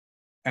boats.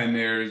 And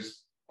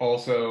there's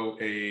also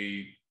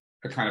a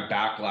kind of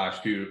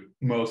backlash to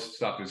most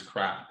stuff is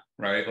crap,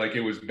 right? Like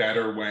it was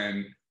better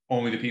when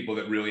only the people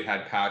that really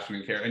had passion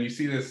and care. And you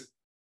see this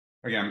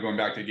again, I'm going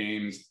back to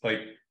games, like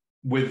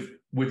with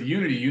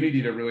Unity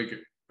did a really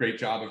great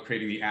job of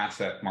creating the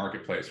asset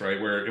marketplace, right?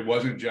 Where it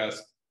wasn't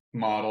just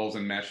models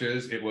and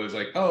meshes, it was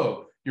like,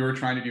 oh, you were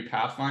trying to do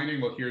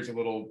pathfinding, well, here's a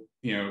little,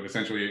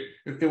 essentially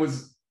it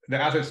was, the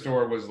asset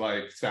store was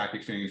like Stack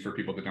Exchange for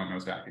people that don't know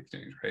Stack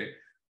Exchange, right?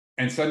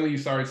 And suddenly you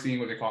started seeing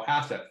what they call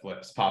asset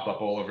flips pop up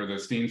all over the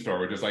Steam store,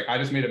 which is like, I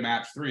just made a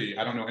match 3.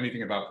 I don't know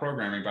anything about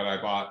programming, but I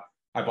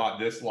bought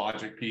this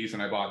logic piece,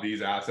 and I bought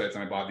these assets,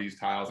 and I bought these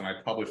tiles, and I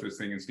published this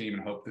thing in Steam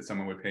and hoped that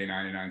someone would pay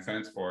 99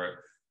 cents for it.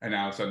 And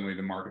now suddenly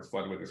the market's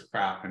flooded with this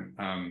crap.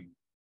 And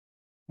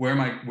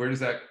where does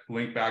that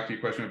link back to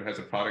your question of, as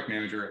a product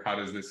manager, how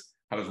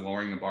does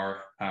lowering the bar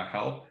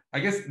help?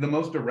 I guess the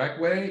most direct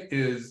way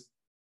is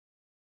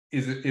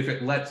if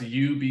it lets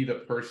you be the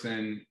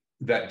person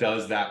that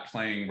does that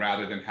playing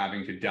rather than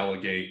having to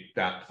delegate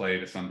that play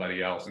to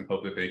somebody else and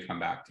hope that they come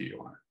back to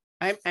you on it.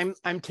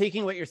 I'm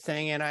taking what you're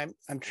saying and I'm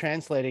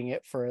translating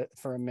it for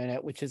a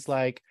minute, which is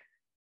like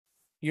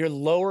you're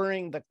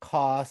lowering the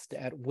cost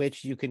at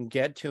which you can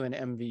get to an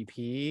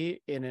MVP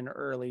in an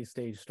early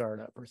stage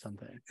startup or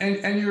something.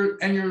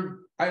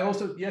 I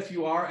also, yes,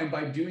 you are. And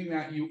by doing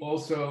that, you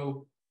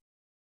also,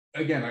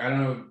 again, I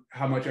don't know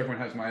how much everyone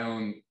has my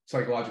own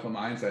psychological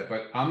mindset,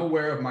 but I'm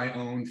aware of my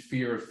own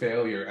fear of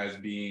failure as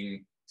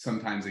being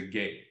sometimes a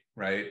gate,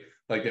 right?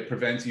 Like it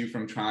prevents you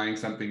from trying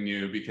something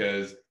new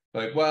because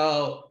like,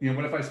 well,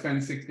 what if I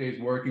spend 6 days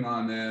working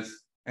on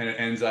this and it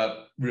ends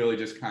up really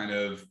just kind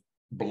of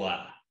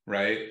blah,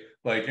 right?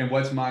 Like, and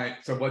what's my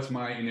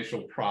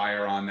initial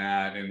prior on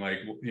that? And like,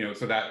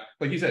 so that,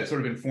 like you said, it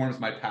sort of informs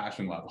my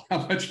passion level.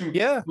 How much?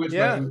 Yeah.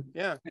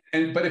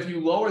 But if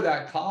you lower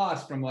that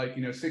cost from like,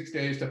 6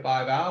 days to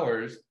 5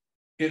 hours,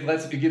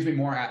 it gives me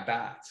more at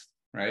bats,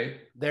 right?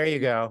 There you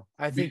go.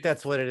 I think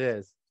that's what it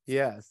is.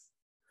 Yes.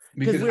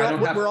 Because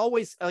we're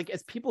always like,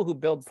 as people who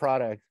build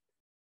products,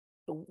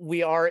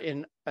 we are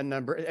in a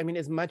number. I mean,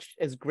 as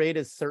great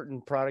as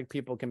certain product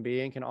people can be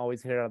and can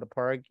always hit it out of the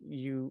park,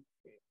 you're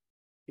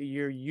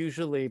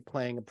usually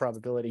playing a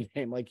probability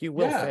game. Like you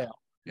will fail.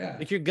 Yeah.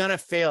 Like you're gonna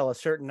fail a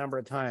certain number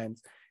of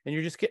times, and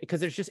you're just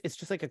because it's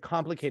just like a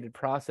complicated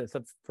process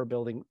for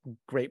building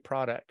great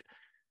product.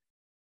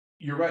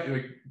 You're right.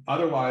 Like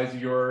otherwise,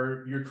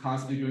 you're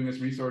constantly doing this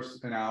resource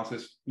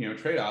analysis,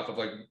 trade-off of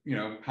like,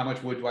 how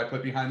much wood do I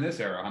put behind this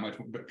arrow? How much,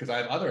 because I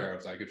have other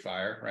arrows I could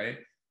fire, right?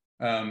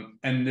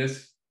 And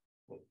this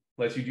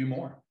lets you do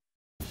more.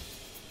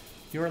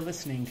 You're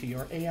listening to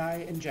Your AI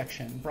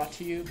Injection, brought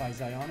to you by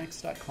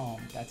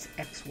Xionyx.com. That's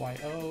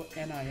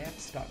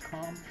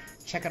XYONIX.com.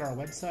 Check out our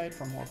website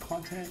for more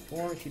content,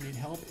 or if you need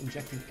help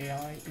injecting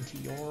AI into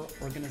your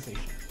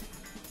organization.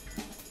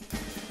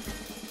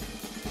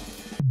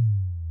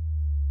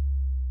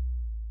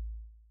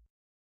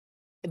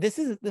 This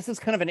is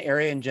kind of an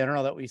area in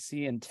general that we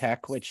see in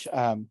tech, which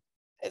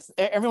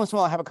every once in a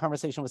while I have a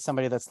conversation with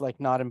somebody that's like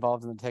not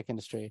involved in the tech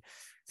industry,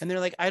 and they're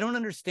like, I don't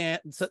understand.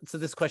 So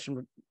this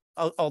question,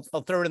 I'll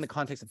throw it in the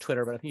context of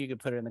Twitter, but I think you could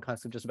put it in the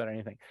context of just about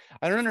anything.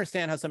 I don't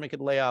understand how somebody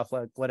could lay off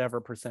like whatever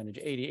percentage,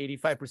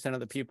 85% of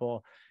the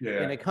people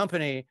in a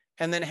company,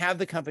 and then have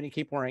the company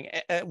keep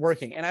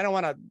working. And I don't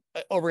want to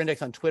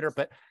over-index on Twitter,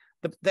 but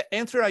the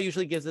answer I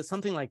usually give is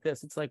something like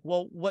this. It's like,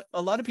 well, what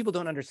a lot of people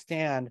don't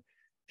understand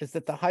is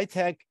that the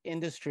high-tech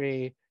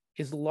industry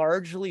is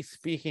largely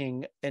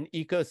speaking an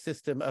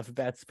ecosystem of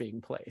bets being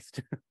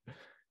placed.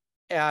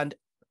 And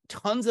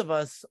tons of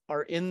us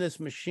are in this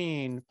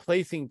machine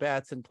placing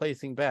bets and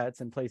placing bets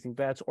and placing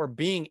bets, or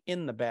being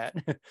in the bet.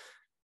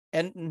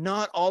 And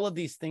not all of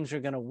these things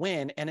are going to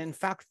win. And in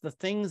fact, the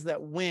things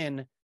that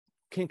win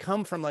can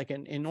come from like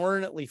an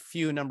inordinately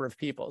few number of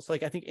people. So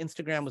like, I think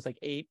Instagram was like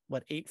eight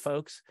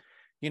folks,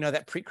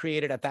 that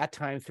created at that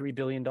time $3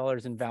 billion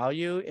in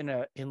value in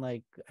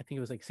like, I think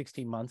it was like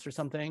 16 months or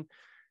something.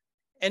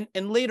 And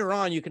later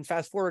on, you can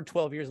fast forward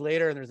 12 years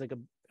later, and there's like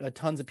a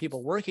tons of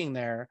people working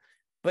there.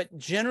 But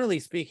generally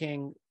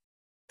speaking,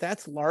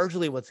 that's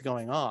largely what's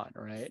going on,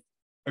 right?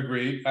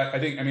 Agreed. I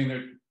think, I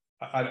mean,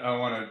 I don't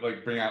want to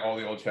like bring out all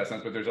the old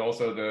chestnuts, but there's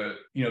also the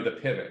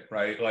pivot,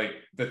 right? Like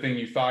the thing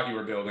you thought you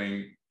were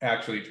building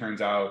actually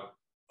turns out,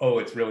 oh,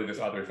 it's really this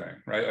other thing,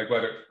 right?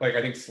 Like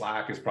I think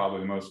Slack is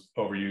probably the most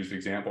overused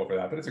example for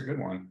that, but it's a good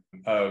one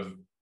of,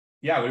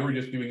 we were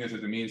just doing this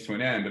as a means to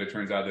an end, but it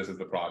turns out this is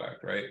the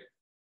product, right?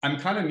 I'm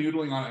kind of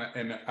noodling on it,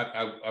 and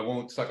I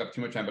won't suck up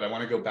too much time, but I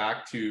want to go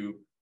back to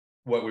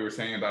what we were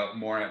saying about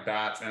more at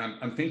bats. And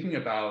I'm thinking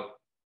about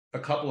a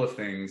couple of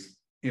things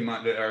in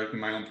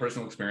my own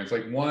personal experience.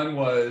 Like one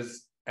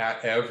was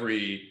at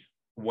Every,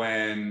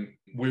 when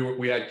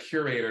we had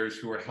curators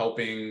who were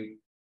helping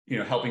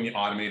the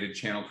automated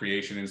channel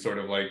creation and sort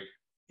of like,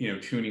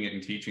 tuning it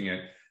and teaching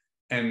it.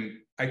 And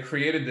I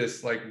created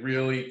this like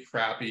really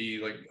crappy,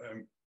 like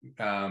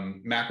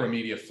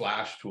Macromedia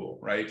Flash tool,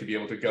 right? To be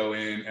able to go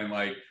in and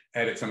like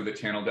edit some of the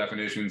channel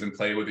definitions and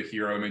play with the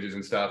hero images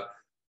and stuff.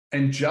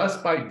 And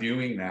just by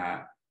doing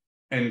that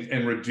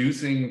and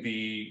reducing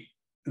the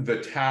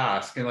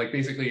task and like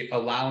basically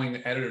allowing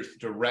the editors to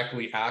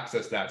directly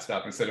access that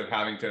stuff instead of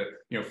having to,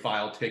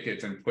 file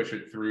tickets and push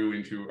it through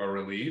into a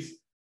release,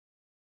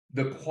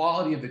 the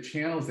quality of the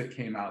channels that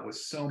came out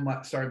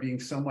started being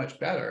so much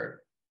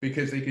better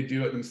because they could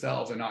do it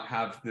themselves and not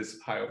have this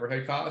high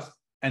overhead cost.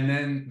 And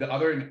then the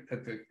other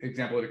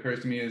example that occurs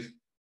to me is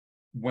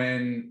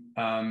when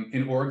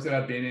in orgs that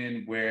I've been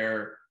in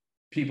where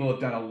people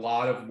have done a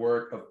lot of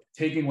work of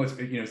taking what's,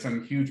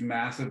 some huge,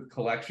 massive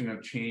collection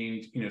of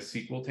changed,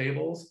 SQL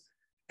tables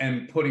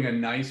and putting a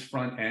nice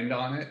front end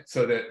on it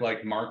so that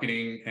like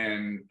marketing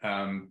and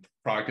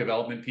product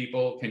development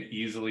people can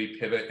easily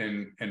pivot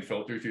and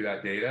filter through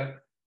that data.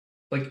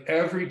 Like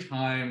every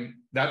time,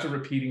 that's a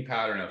repeating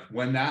pattern of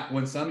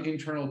when some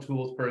internal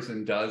tools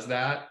person does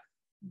that,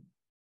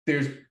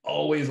 there's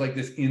always like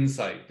this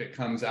insight that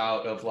comes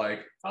out of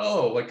like,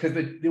 oh, like, because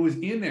it was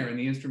in there in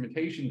the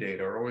instrumentation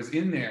data, or it was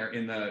in there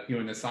in the,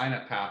 in the sign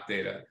up path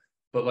data.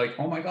 but like,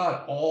 oh my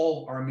God,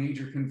 all our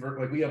major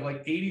like we have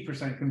like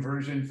 80%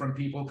 conversion from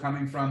people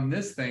coming from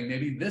this thing.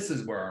 Maybe this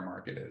is where our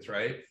market is,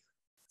 right?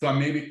 So I'm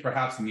maybe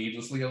perhaps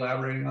needlessly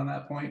elaborating on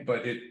that point,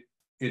 but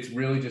it's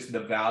really just the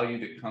value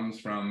that comes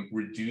from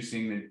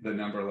reducing the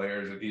number of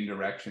layers of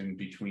indirection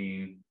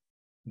between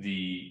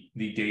the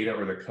data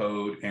or the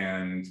code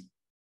and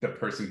the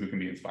person who can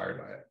be inspired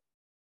by it.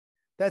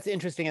 That's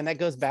interesting. And that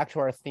goes back to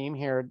our theme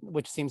here,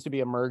 which seems to be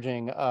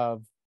emerging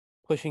of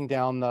pushing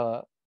down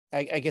the,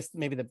 I guess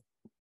maybe the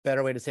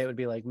better way to say it would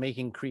be like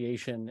making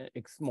creation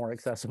more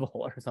accessible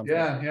or something.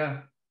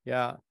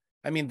 Yeah.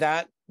 I mean,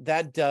 that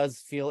does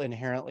feel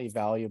inherently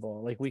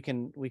valuable. Like we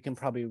can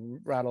probably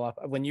rattle off.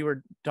 When you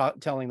were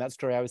telling that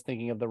story, I was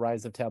thinking of the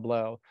rise of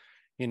Tableau,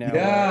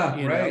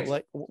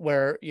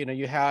 where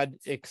you had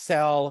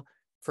Excel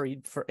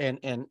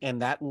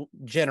and that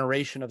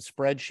generation of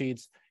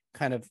spreadsheets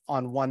kind of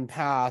on one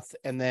path.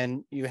 And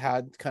then you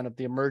had kind of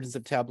the emergence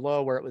of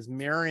Tableau, where it was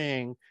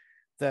mirroring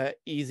the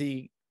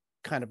easy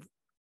kind of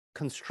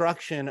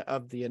construction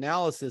of the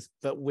analysis,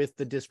 but with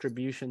the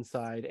distribution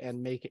side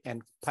and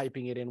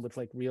piping it in with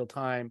like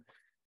real-time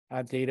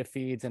data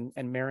feeds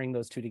and marrying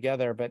those two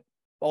together, but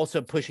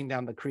also pushing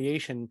down the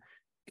creation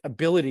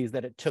abilities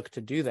that it took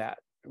to do that,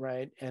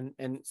 right? And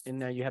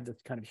now you have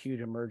this kind of huge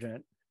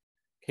emergent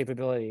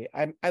capability.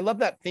 I love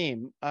that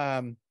theme,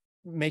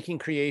 making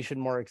creation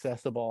more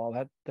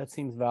accessible. That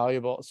seems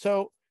valuable.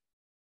 So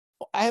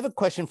I have a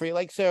question for you.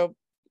 Like, so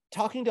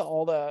talking to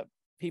all the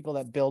people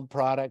that build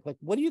product, like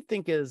what do you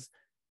think is,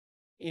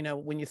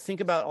 when you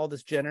think about all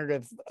this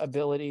generative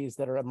abilities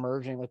that are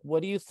emerging, like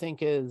what do you think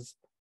is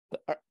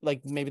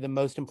like maybe the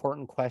most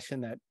important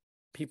question that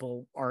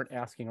people aren't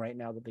asking right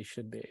now that they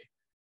should be?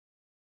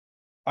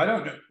 I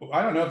don't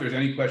know if there's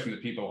any question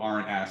that people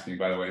aren't asking,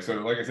 by the way. So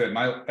like I said,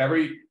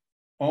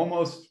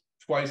 almost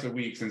twice a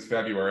week since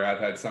February, I've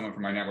had someone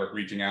from my network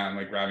reaching out and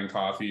like grabbing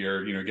coffee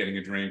or getting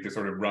a drink to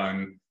sort of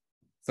run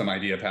some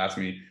idea past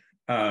me.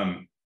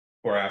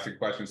 Or asking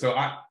questions. So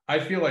I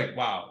feel like,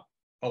 wow,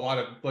 a lot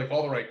of like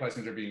all the right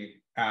questions are being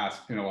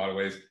asked in a lot of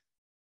ways.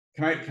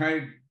 Let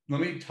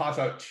me toss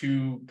out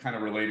two kind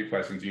of related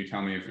questions. You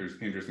tell me if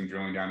there's interest in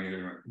drilling down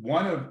either.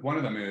 One of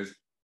them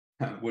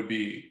would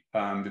be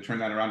to turn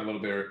that around a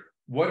little bit.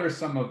 What are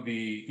some of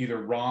the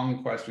either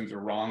wrong questions or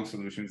wrong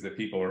solutions that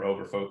people are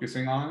over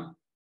focusing on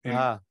in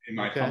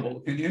my humble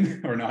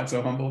opinion or not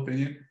so humble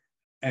opinion?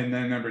 And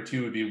then number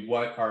two would be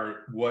what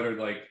are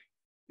like,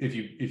 if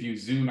you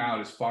zoom out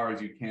as far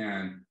as you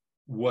can,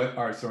 what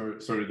are sort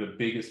of the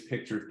biggest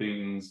picture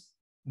things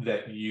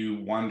that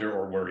you wonder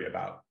or worry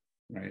about,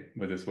 right,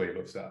 with this wave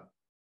of stuff?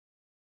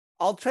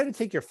 I'll try to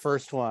take your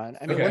first one.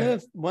 I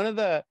mean, one of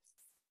the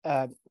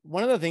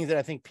things that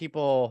I think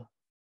people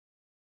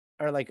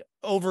are like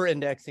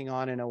over-indexing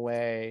on in a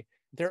way,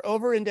 they're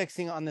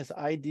over-indexing on this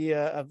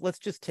idea of, let's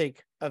just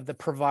take of the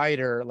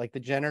provider, like the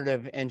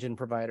generative engine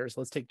providers.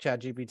 Let's take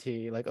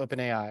ChatGPT, like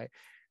OpenAI.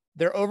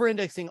 They're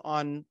over-indexing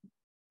on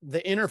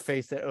the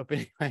interface that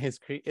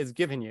OpenAI is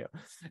giving you,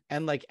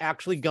 and like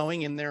actually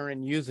going in there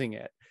and using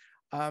it.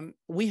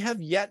 We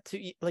have yet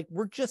to, like,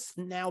 we're just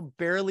now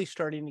barely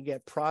starting to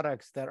get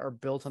products that are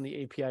built on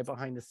the API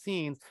behind the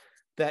scenes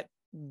that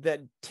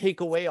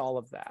take away all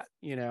of that,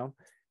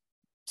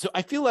 So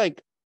I feel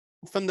like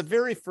from the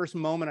very first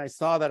moment I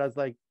saw that, I was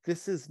like,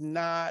 this is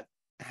not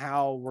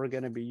how we're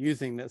going to be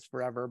using this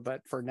forever,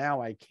 but for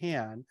now I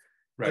can.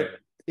 Right.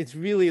 It's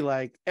really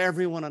like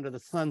everyone under the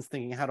sun's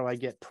thinking, how do I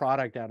get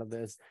product out of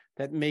this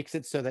that makes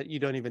it so that you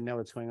don't even know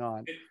what's going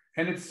on?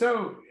 And it's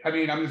so, I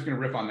mean, I'm just going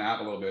to riff on that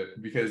a little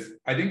bit because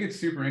I think it's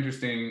super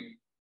interesting.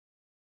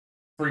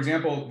 For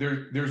example,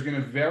 there's going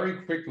to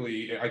very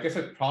quickly, I guess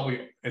it's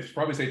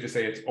probably safe to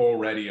say it's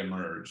already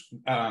emerged.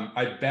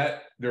 I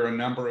bet there are a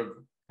number of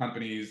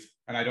companies,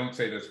 and I don't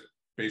say this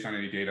based on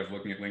any data of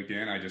looking at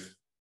LinkedIn. I just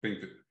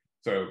think that,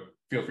 so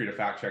feel free to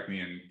fact check me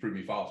and prove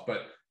me false.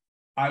 But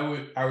I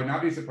would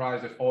not be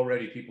surprised if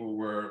already people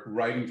were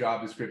writing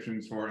job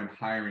descriptions for and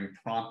hiring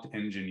prompt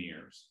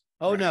engineers.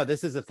 Oh, right? No,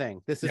 this is a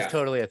thing. This is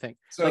totally a thing.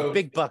 So, like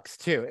big bucks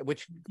too,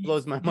 which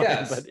blows my mind.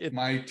 Yes, but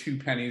my 2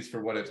 pennies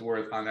for what it's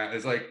worth on that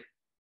is like,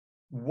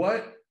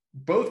 what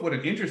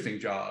an interesting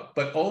job,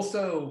 but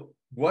also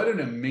what an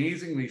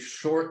amazingly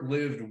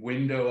short-lived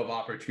window of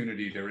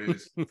opportunity there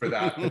is for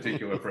that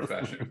particular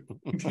profession.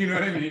 Do you know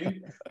what I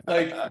mean?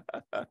 Like,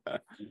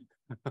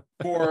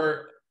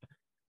 for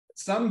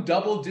some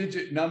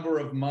double-digit number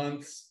of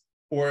months,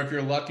 or if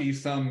you're lucky,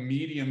 some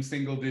medium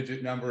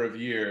single-digit number of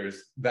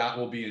years, that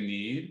will be a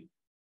need.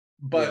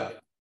 But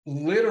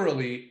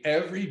literally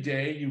every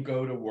day you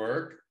go to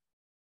work,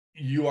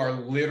 you are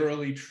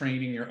literally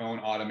training your own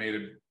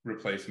automated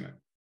replacement,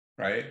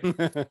 right?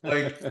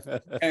 Like,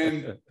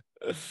 and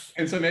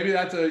so maybe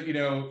that's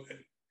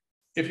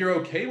if you're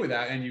okay with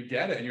that and you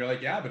get it and you're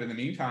like, yeah, but in the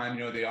meantime,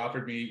 they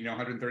offered me,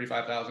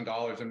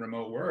 $135,000 in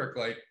remote work,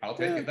 like I'll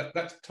take it.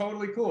 That's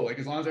totally cool. Like,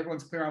 as long as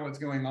everyone's clear on what's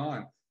going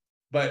on.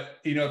 But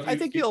I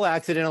think you'll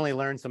accidentally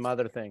learn some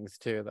other things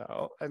too,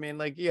 though. I mean,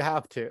 like, you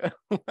have to.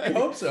 You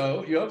hope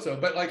so.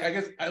 But like, I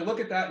guess I look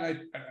at that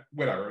and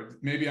whatever,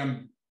 maybe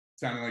I'm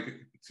sounding like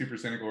super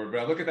cynical, but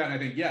I look at that and I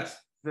think, yes,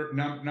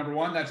 number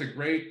one, that's a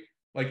great,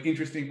 like,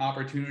 interesting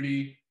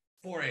opportunity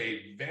for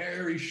a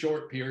very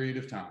short period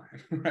of time,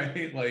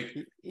 right? Like,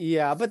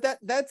 yeah, but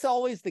that's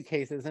always the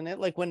case, isn't it?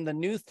 Like when the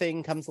new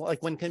thing comes,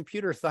 like when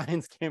computer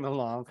science came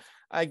along,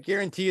 I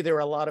guarantee you there were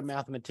a lot of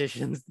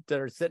mathematicians that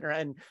are sitting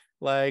around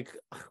like,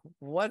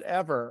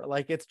 whatever,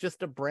 like it's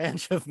just a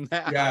branch of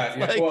math. Yeah,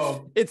 like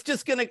well, it's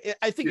just gonna,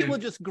 I think it will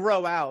just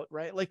grow out,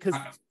 right? Like, because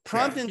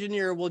prompt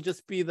engineer will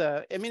just be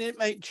I mean, it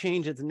might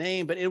change its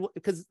name, but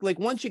because like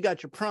once you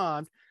got your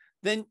prompt,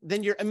 then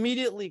you're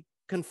immediately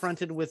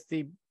confronted with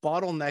the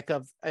bottleneck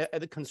of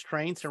the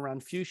constraints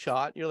around few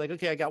shot. You're like,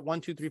 okay, I got 1,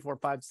 2, 3, 4,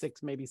 5,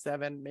 6, maybe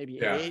 7, maybe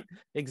 8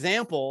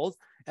 examples,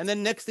 and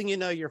then next thing you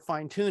know, you're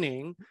fine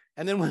tuning,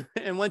 and then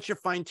once you're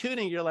fine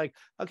tuning, you're like,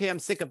 okay, I'm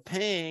sick of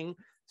paying,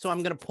 so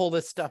I'm going to pull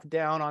this stuff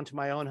down onto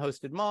my own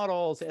hosted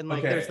models, and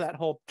like there's that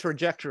whole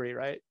trajectory,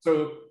 right?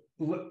 So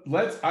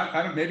let's,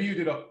 I don't, maybe you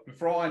did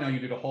for all I know, you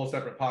did a whole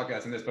separate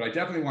podcast on this, but I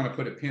definitely want to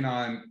put a pin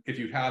on, if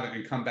you haven't,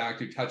 and come back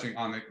to touching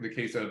on the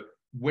case of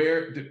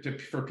where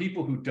for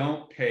people who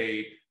don't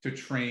pay to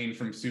train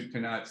from soup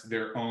to nuts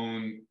their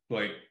own,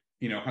 like,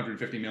 you know,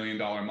 $150 million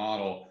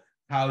model,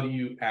 how do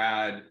you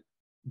add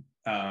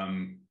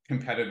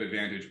competitive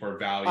advantage or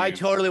value? I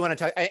totally want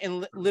to talk,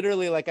 and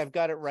literally, like, I've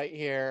got it right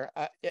here.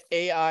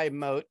 AI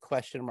moat ?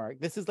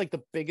 This is like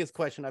the biggest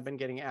question I've been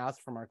getting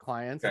asked from our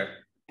clients. Okay.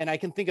 And I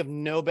can think of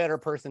no better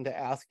person to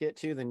ask it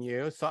to than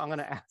you. So I'm going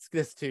to ask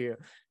this to you,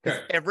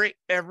 because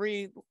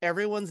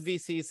everyone's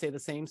VCs say the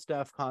same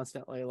stuff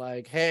constantly.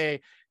 Like,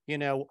 hey, you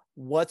know,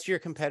 what's your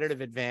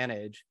competitive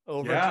advantage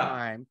over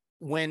time?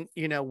 When,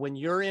 you know, when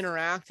you're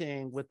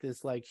interacting with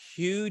this like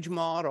huge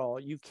model,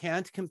 you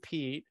can't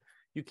compete.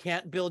 You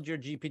can't build your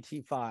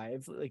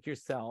GPT-5 like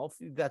yourself.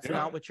 That's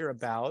not what you're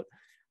about.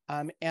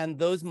 And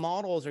those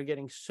models are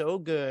getting so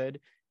good.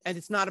 And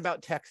it's not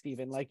about text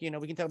even. Like, you know,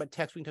 we can talk about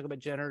text, we can talk about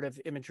generative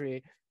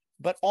imagery,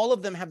 but all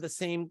of them have the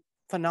same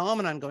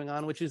phenomenon going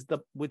on, which is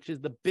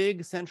the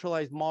big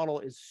centralized model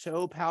is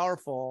so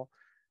powerful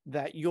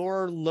that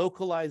your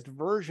localized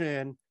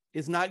version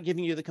is not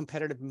giving you the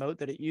competitive moat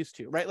that it used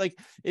to, right? Like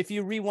if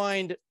you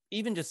rewind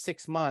even just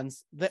 6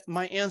 months, that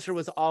my answer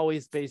was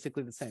always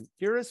basically the same.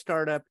 You're a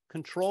startup,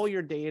 control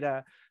your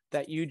data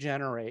that you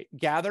generate,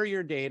 gather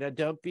your data,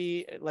 don't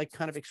be like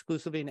kind of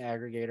exclusively an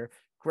aggregator,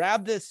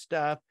 grab this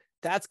stuff.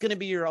 That's going to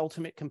be your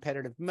ultimate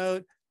competitive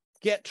moat.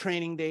 Get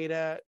training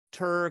data,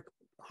 Turk,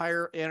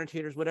 hire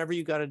annotators, whatever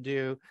you got to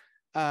do.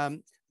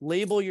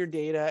 Label your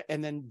data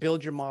and then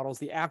build your models.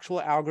 The actual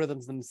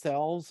algorithms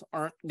themselves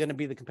aren't going to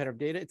be the competitive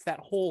data. It's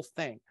that whole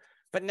thing.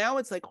 But now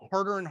it's like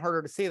harder and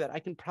harder to say that. I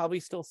can probably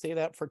still say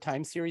that for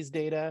time series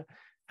data.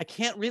 I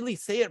can't really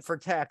say it for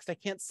text. I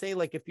can't say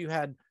like if you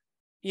had,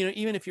 you know,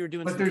 even if you were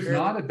doing. But there's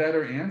not a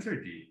better answer,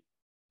 D.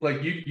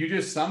 Like you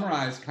just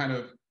summarized kind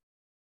of,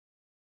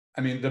 I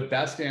mean, the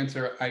best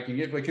answer I can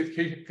give, like,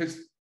 because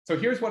so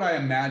here's what I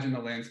imagine the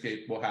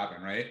landscape will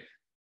happen, right?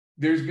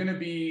 There's going to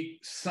be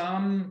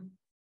some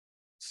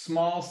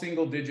small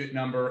single digit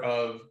number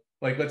of,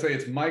 like, let's say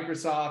it's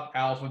Microsoft,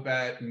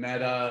 Alphabet,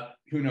 Meta,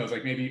 who knows,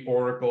 like maybe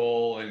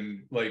Oracle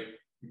and like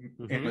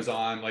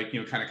Amazon, like, you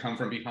know, kind of come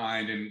from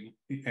behind and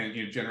you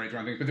know, generate their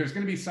own things. But there's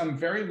going to be some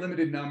very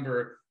limited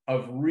number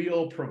of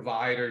real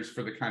providers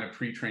for the kind of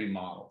pre-trained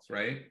models,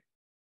 right?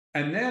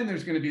 And then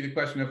there's going to be the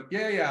question of,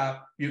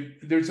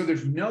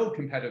 there's no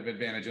competitive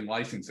advantage in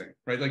licensing,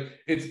 right? Like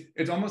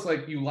it's almost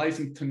like you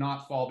license to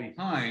not fall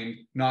behind,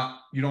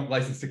 you don't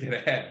license to get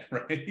ahead,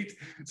 right?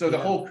 So the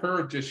whole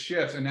curve just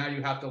shifts, and now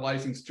you have to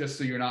license just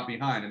so you're not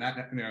behind. And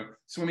that, you know,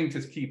 swimming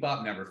to keep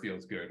up never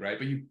feels good, right?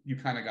 But you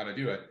kind of got to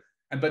do it.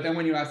 But then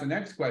when you ask the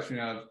next question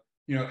of,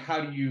 you know,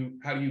 how do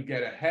you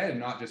get ahead,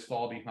 not just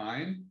fall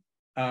behind?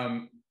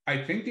 I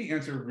think the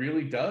answer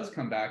really does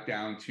come back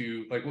down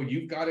to like, well,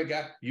 you've got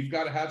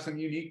to have some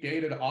unique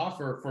data to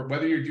offer for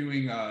whether you're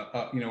doing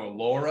a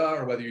LoRa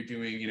or whether you're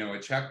doing, you know, a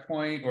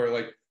checkpoint, or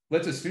like,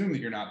 let's assume that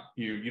you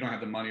don't have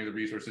the money or the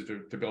resources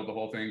to build the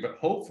whole thing, but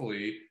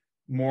hopefully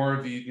more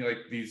of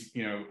these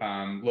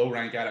low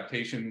rank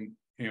adaptation,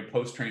 you know,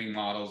 post-training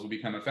models will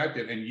become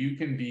effective, and you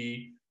can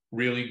be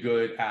really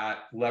good at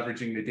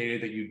leveraging the data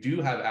that you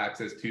do have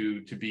access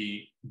to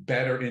be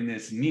better in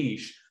this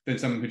niche than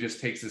someone who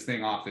just takes this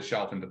thing off the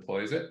shelf and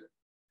deploys it.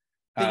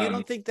 But you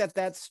don't think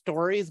that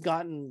story's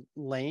gotten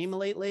lame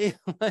lately?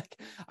 Like,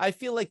 I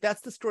feel like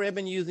that's the story I've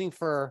been using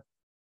for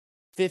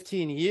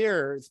 15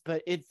 years,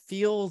 but it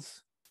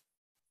feels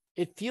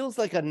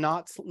like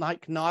not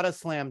a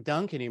slam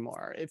dunk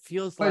anymore. It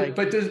feels like.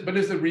 But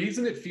is the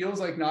reason it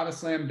feels like not a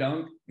slam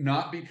dunk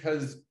not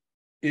because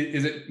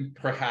is it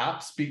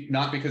perhaps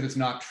not because it's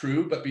not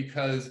true, but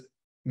because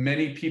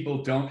many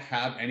people don't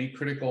have any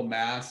critical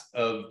mass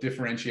of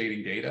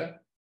differentiating data?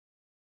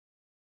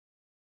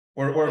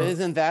 Or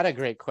isn't that a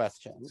great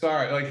question?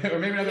 Sorry, like, or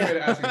maybe another way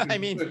to ask it. I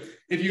mean,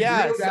 if you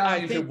drill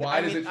down into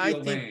why does it feel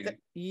lame?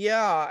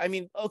 I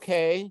mean,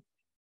 okay,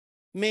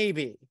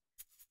 maybe.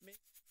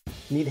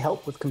 Need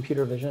help with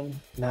computer vision,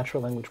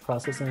 natural language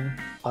processing,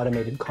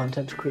 automated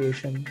content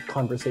creation,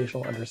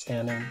 conversational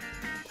understanding,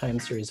 time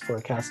series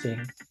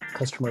forecasting,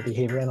 customer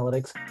behavior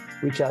analytics?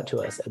 Reach out to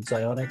us at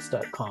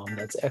xionyx.com.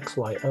 That's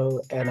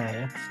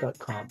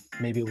XYONIX.com.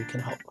 Maybe we can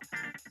help.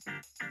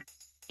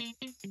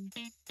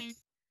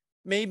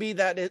 Maybe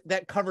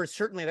that covers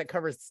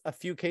a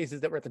few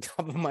cases that were at the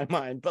top of my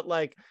mind, but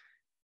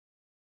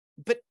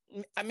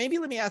maybe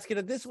let me ask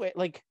it this way.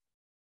 Like,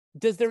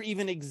 does there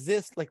even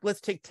exist, like,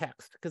 let's take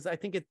text, because I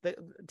think the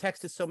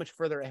text is so much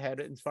further ahead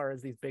as far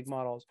as these big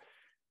models.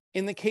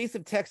 In the case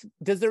of text,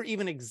 does there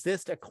even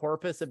exist a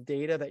corpus of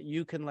data that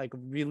you can like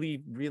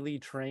really, really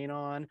train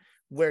on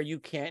where you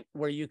can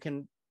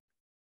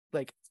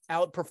like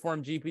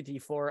outperform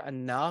GPT-4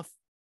 enough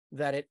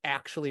that it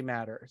actually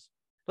matters?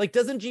 Like,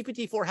 doesn't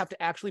GPT-4 have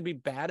to actually be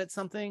bad at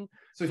something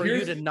for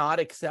you to not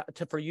excel,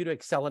 for you to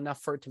excel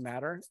enough for it to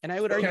matter? And I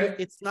would argue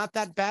it's not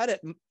that bad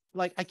at,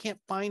 like, I can't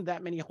find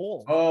that many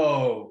holes.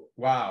 Oh,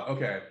 wow.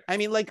 Okay. I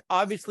mean, like,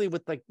 obviously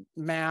with like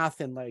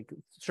math and like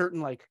certain,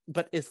 like,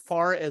 but as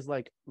far as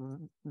like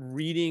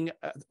reading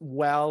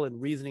well and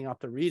reasoning off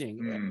the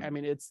reading, I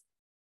mean, it's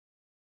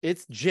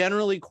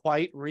generally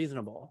quite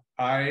reasonable.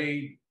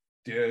 I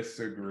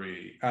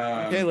disagree.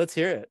 Okay, let's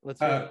hear it.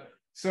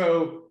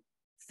 So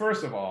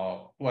first of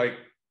all, like,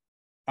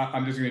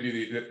 I'm just going to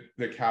do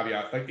the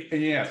caveat. Like,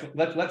 and yes,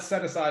 let's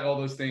set aside all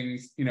those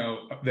things, you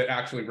know, that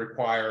actually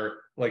require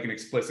like an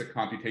explicit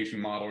computation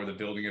model or the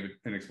building of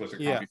an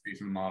explicit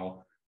computation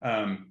model.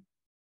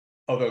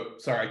 Although,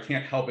 sorry, I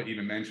can't help but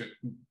even mention,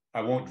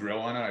 I won't drill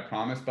on it, I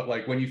promise. But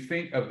like, when you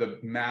think of the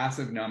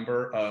massive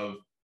number of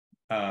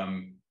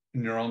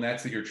neural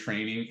nets that you're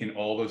training in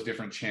all those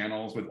different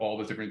channels with all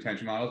those different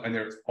attention models, and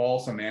they're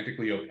all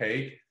semantically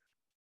opaque,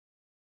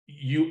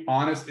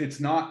 it's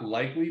not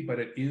likely, but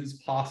it is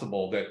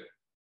possible that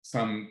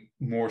some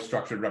more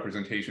structured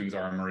representations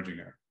are emerging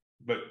there.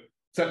 But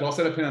I'll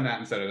set a pin on that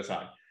and set it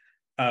aside.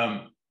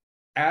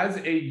 As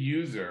a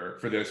user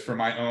for this, for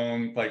my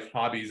own like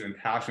hobbies and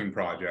passion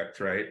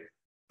projects, right?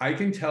 I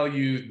can tell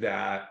you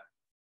that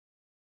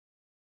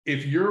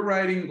if you're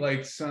writing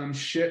like some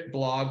shit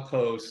blog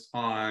post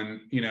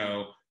on, you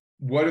know,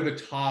 what are the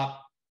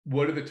top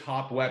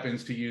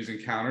weapons to use in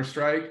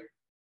Counter-Strike,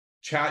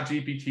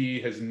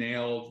 ChatGPT has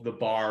nailed the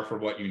bar for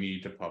what you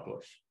need to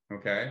publish,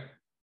 okay?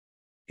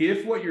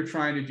 If what you're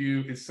trying to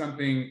do is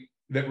something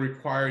that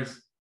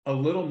requires a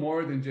little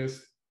more than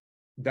just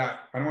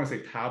that, I don't want to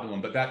say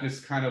pablum, but that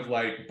just kind of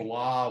like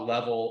blah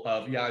level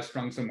of, yeah, I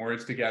strung some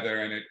words together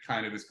and it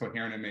kind of is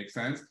coherent and makes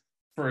sense.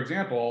 For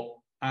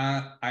example,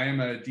 I am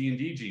a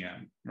D&D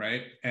GM,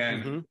 right?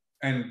 And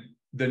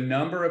the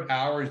number of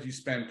hours you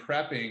spend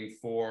prepping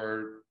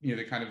for, you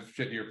know, the kind of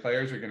shit your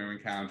players are going to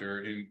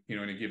encounter in, you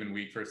know, in a given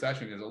week for a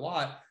session is a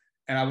lot.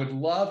 And I would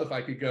love if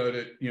I could go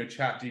to, you know,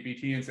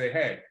 ChatGPT and say,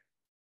 hey,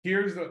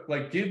 here's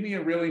give me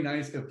a really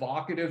nice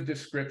evocative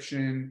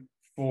description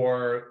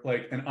for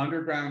like an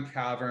underground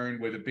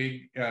cavern with a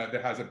big,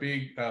 that has a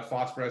big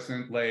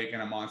phosphorescent lake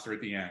and a monster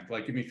at the end.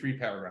 Like, give me 3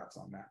 paragraphs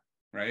on that,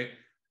 right?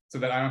 So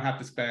that I don't have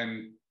to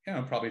spend, you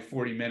know, probably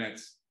 40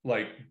 minutes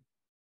like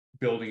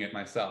building it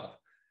myself.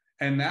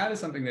 And that is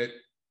something that,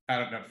 I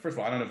don't know, first of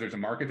all, I don't know if there's a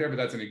market there, but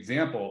that's an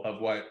example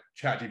of what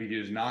ChatGPT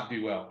does not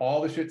do well.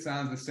 All the shit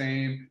sounds the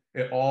same.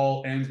 It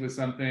all ends with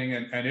something,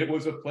 and it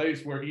was a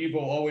place where evil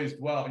always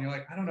dwelt. And you're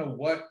like, I don't know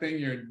what thing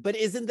you're... But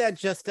isn't that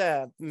just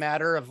a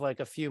matter of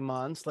like a few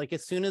months? Like,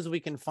 as soon as we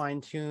can fine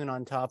tune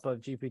on top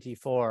of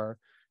GPT-4,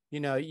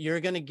 you know, you're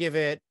going to give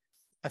it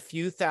a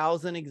few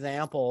thousand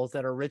examples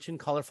that are rich and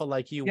colorful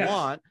like you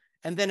want.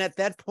 And then at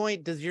that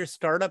point, does your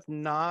startup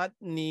not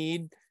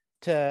need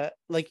to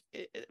like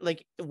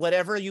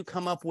whatever you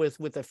come up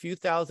with a few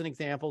thousand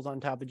examples on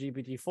top of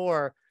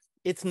GPT-4,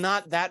 it's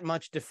not that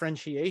much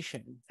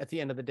differentiation at the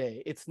end of the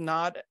day. It's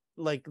not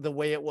like the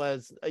way it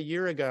was a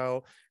year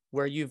ago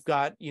where you've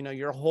got, you know,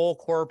 your whole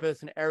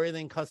corpus and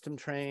everything custom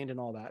trained and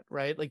all that,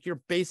 right? Like,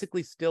 you're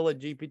basically still a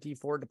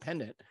GPT-4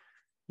 dependent,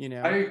 you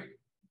know?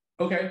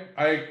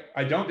 I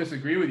don't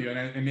disagree with you.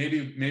 And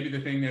maybe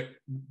the thing that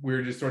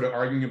we're just sort of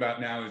arguing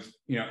about now is,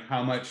 you know,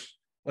 how much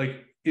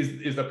like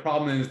is the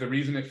problem is the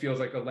reason it feels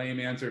like a lame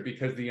answer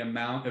because the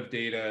amount of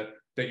data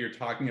that you're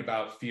talking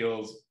about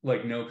feels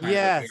like no kind of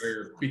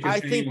barrier.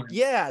 Because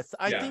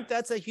I think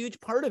that's a huge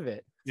part of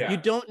it. You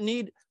don't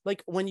need,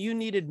 like, when you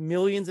needed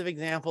millions of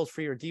examples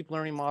for your deep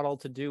learning model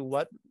to do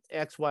what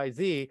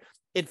XYZ,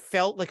 it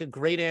felt like a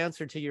great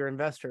answer to your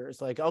investors.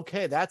 Like,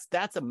 okay,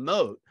 that's a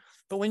moat.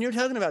 But when you're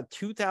talking about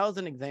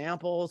 2,000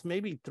 examples,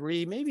 maybe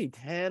 3, maybe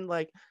 10,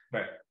 like,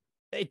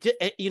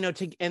 you know,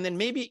 and then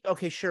maybe,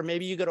 okay, sure,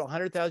 maybe you go to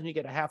 100,000, you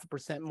get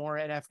 0.5% more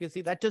in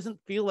efficacy. That doesn't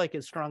feel like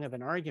as strong of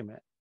an argument.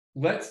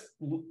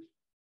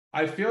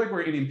 I feel like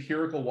we're in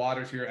empirical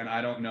waters here, and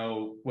I don't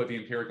know what the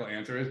empirical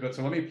answer is, but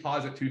so let me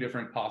posit 2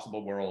 different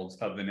possible worlds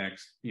of the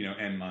next, you know,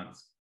 N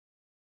months.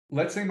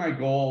 Let's say my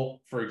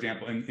goal, for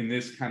example, in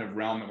this kind of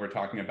realm that we're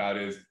talking about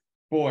is,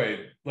 boy,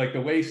 like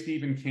the way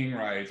Stephen King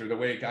writes, or the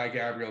way Guy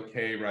Gabriel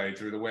Kay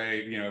writes, or the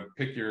way, you know,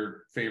 pick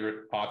your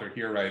favorite author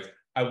here writes,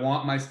 I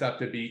want my stuff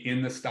to be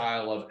in the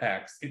style of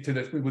X,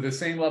 with the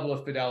same level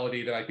of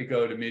fidelity that I could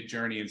go to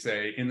Mid-Journey and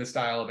say in the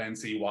style of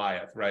NC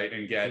Wyeth, right?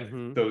 And get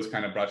those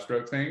kind of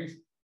brushstroke things.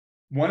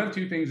 One of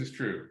two things is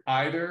true.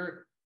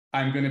 Either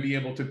I'm going to be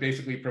able to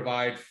basically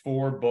provide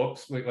 4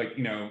 books, like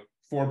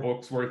 4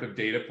 books worth of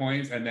data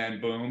points, and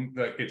then boom,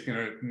 it's going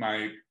to,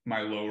 my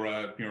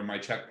LoRa, my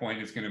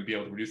checkpoint is going to be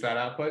able to produce that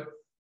output.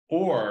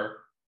 Or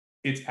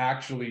it's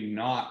actually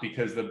not,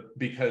 because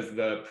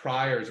the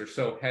priors are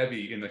so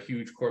heavy in the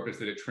huge corpus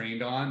that it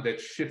trained on,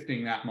 that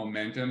shifting that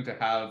momentum to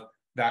have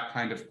that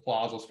kind of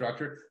clausal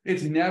structure,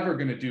 it's never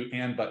going to do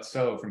and but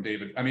so from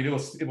David. I mean,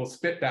 it will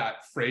spit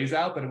that phrase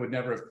out, but it would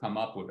never have come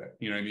up with it.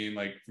 You know what I mean?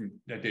 Like from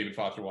that David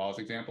Foster Wallace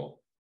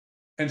example.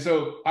 And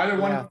so either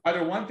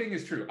one thing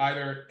is true.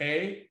 Either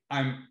A,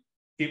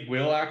 it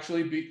will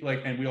actually be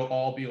like, and we'll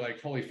all be like,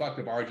 holy fuck,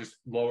 the bar just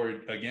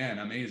lowered again,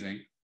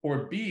 amazing.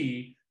 Or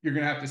B, you're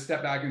going to have to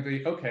step back and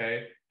think,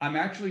 okay, I'm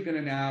actually going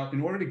to now,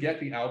 in order to get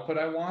the output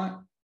I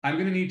want, I'm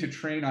going to need to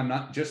train on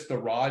not just the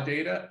raw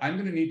data. I'm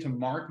going to need to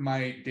mark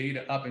my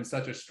data up in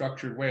such a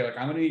structured way. Like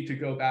I'm going to need to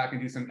go back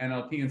and do some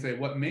NLP and say,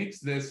 what makes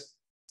this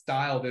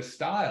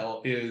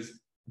style is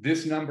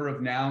this number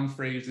of noun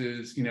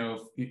phrases,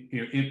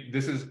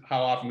 this is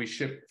how often we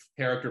ship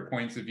character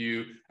points of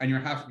view, and you're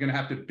going to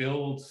have to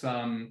build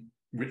some,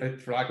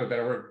 for lack of a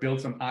better word, build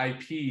some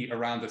IP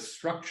around the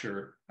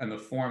structure and the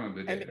form of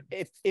the data.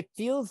 And it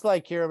feels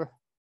like you're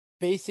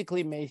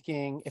basically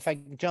making, if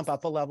I jump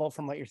up a level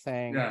from what you're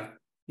saying,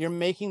 you're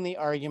making the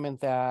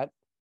argument that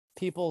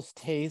people's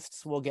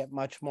tastes will get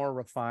much more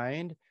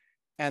refined,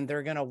 and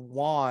they're going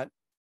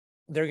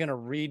to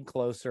read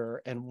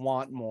closer and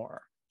want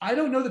more. I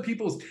don't know that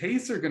people's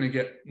tastes are going to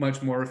get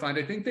much more refined.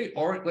 I think they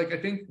are, I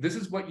think this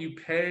is what you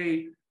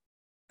pay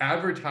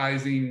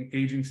advertising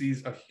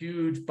agencies a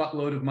huge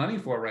buttload of money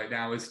for right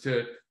now, is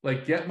to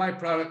get my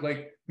product,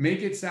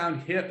 make it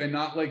sound hip and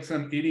not like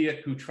some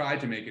idiot who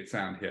tried to make it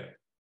sound hip.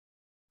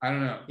 I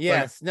don't know.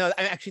 Yes, no,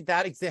 actually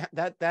that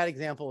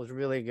example is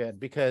really good,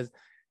 because,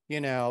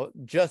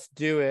 just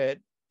do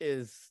it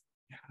is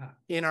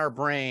in our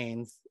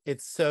brains.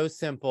 It's so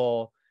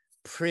simple.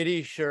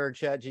 Pretty sure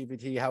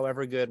ChatGPT,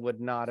 however good, would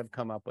not have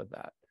come up with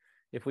that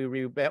if we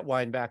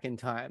rewind back in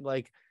time.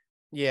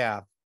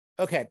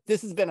 Okay,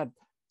 this has been a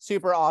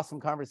super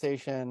awesome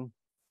conversation.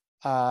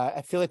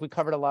 I feel like we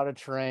covered a lot of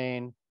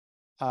terrain.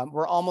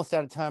 We're almost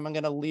out of time. I'm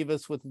going to leave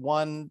us with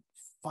one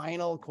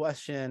final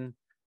question.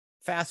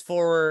 Fast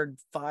forward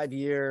 5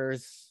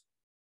 years,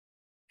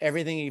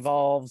 everything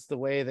evolves the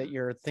way that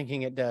you're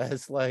thinking it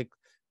does.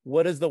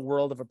 What does the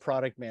world of a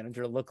product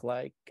manager look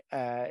like,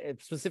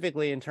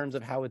 specifically in terms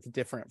of how it's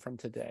different from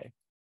today?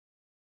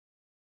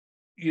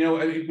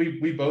 I think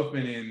we've both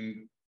been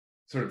in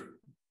sort of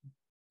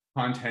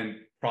content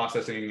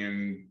processing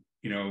and,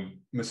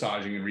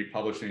 massaging and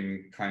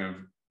republishing kind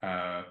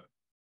of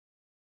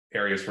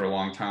areas for a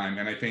long time.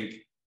 And I think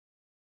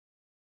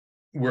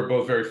we're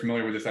both very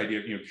familiar with this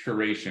idea of,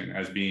 curation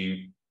as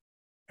being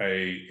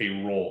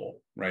a role,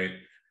 right?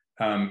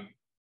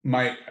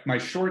 My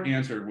short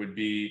answer would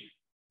be,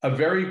 a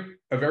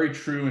very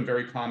true and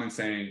very common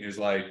saying is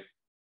in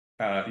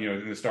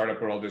the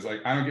startup world is I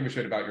don't give a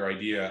shit about your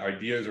idea.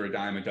 Ideas are a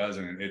dime a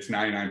dozen. It's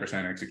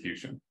 99%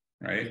 execution,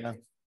 right? Yeah.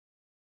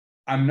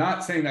 I'm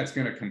not saying that's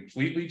going to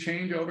completely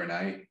change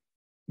overnight,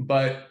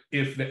 but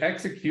if the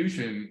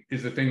execution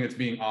is the thing that's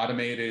being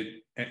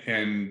automated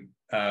and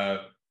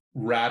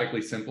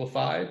radically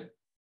simplified,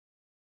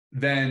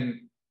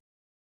 then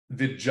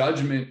the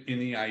judgment in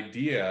the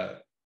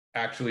idea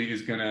actually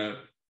is going to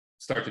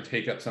start to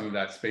take up some of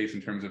that space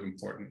in terms of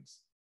importance.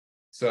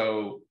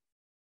 So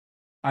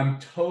I'm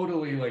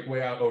totally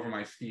way out over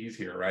my skis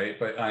here, right?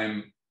 But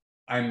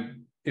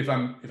if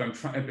I'm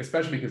trying,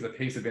 especially because the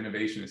pace of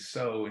innovation is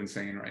so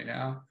insane right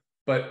now.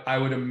 But I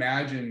would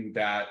imagine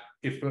that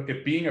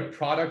if being a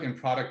product and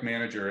product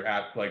manager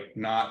at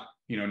not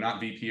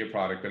VP of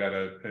product, but at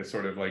a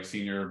sort of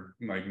senior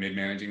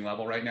mid-managing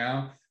level right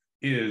now,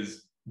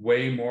 is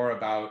way more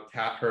about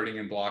herding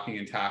and blocking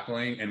and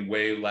tackling, and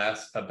way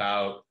less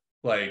about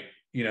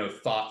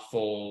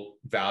thoughtful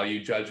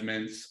value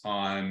judgments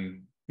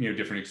on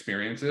different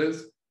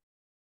experiences.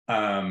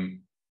 I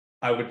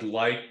would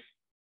like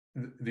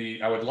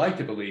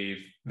to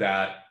believe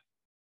that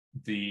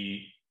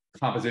the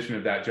composition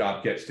of that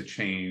job gets to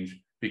change,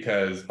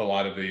 because a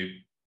lot of the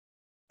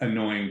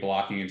annoying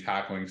blocking and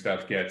tackling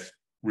stuff gets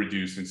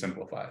reduced and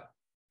simplified.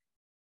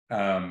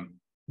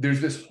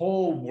 There's this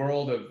whole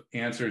world of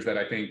answers that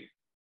I think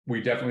we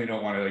definitely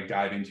don't want to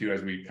dive into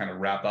as we kind of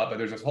wrap up, but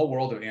there's this whole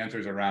world of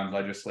answers around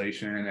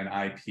legislation and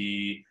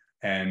IP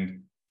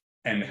and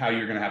how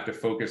you're going to have to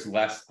focus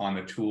less on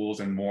the tools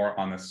and more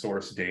on the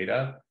source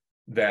data.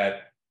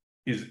 That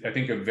is, I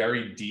think, a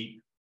very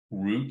deep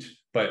root,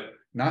 but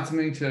not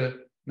something to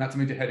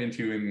head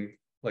into in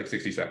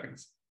 60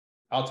 seconds.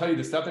 I'll tell you,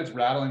 the stuff that's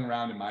rattling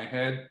around in my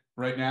head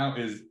right now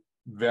is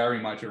very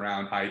much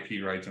around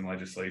IP rights and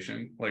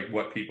legislation,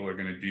 what people are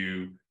going to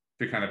do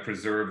to kind of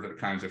preserve the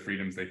kinds of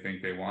freedoms they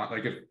think they want.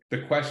 If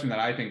the question that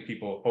I think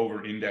people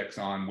over-index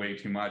on way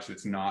too much,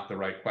 that's not the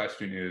right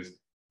question, is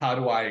how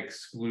do I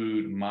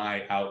exclude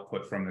my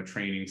output from the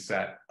training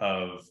set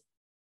of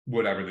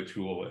whatever the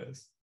tool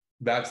is?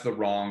 That's the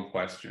wrong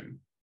question,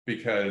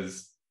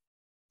 because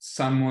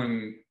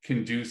someone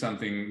can do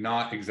something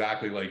not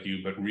exactly like you,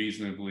 but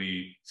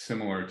reasonably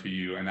similar to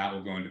you, and that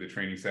will go into the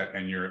training set,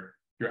 and your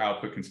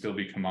output can still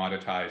be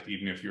commoditized,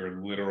 even if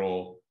your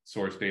literal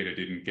source data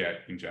didn't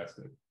get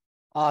ingested.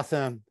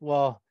 Awesome.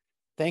 Well,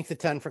 thanks a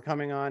ton for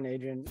coming on,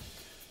 Adrian.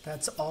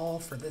 That's all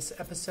for this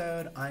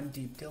episode. I'm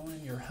Deep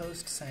Dylan, your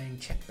host, saying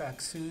check back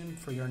soon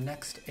for your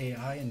next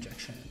AI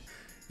injection.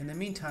 In the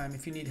meantime,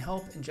 if you need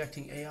help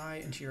injecting AI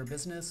into your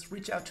business,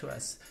 reach out to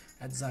us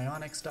at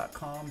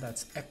xionyx.com.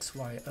 That's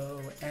XYONIX.com.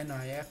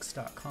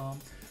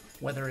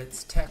 Whether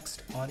it's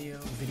text, audio,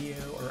 video,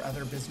 or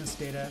other business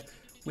data,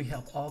 we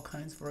help all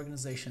kinds of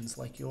organizations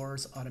like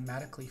yours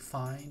automatically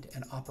find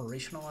and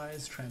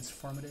operationalize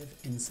transformative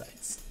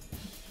insights.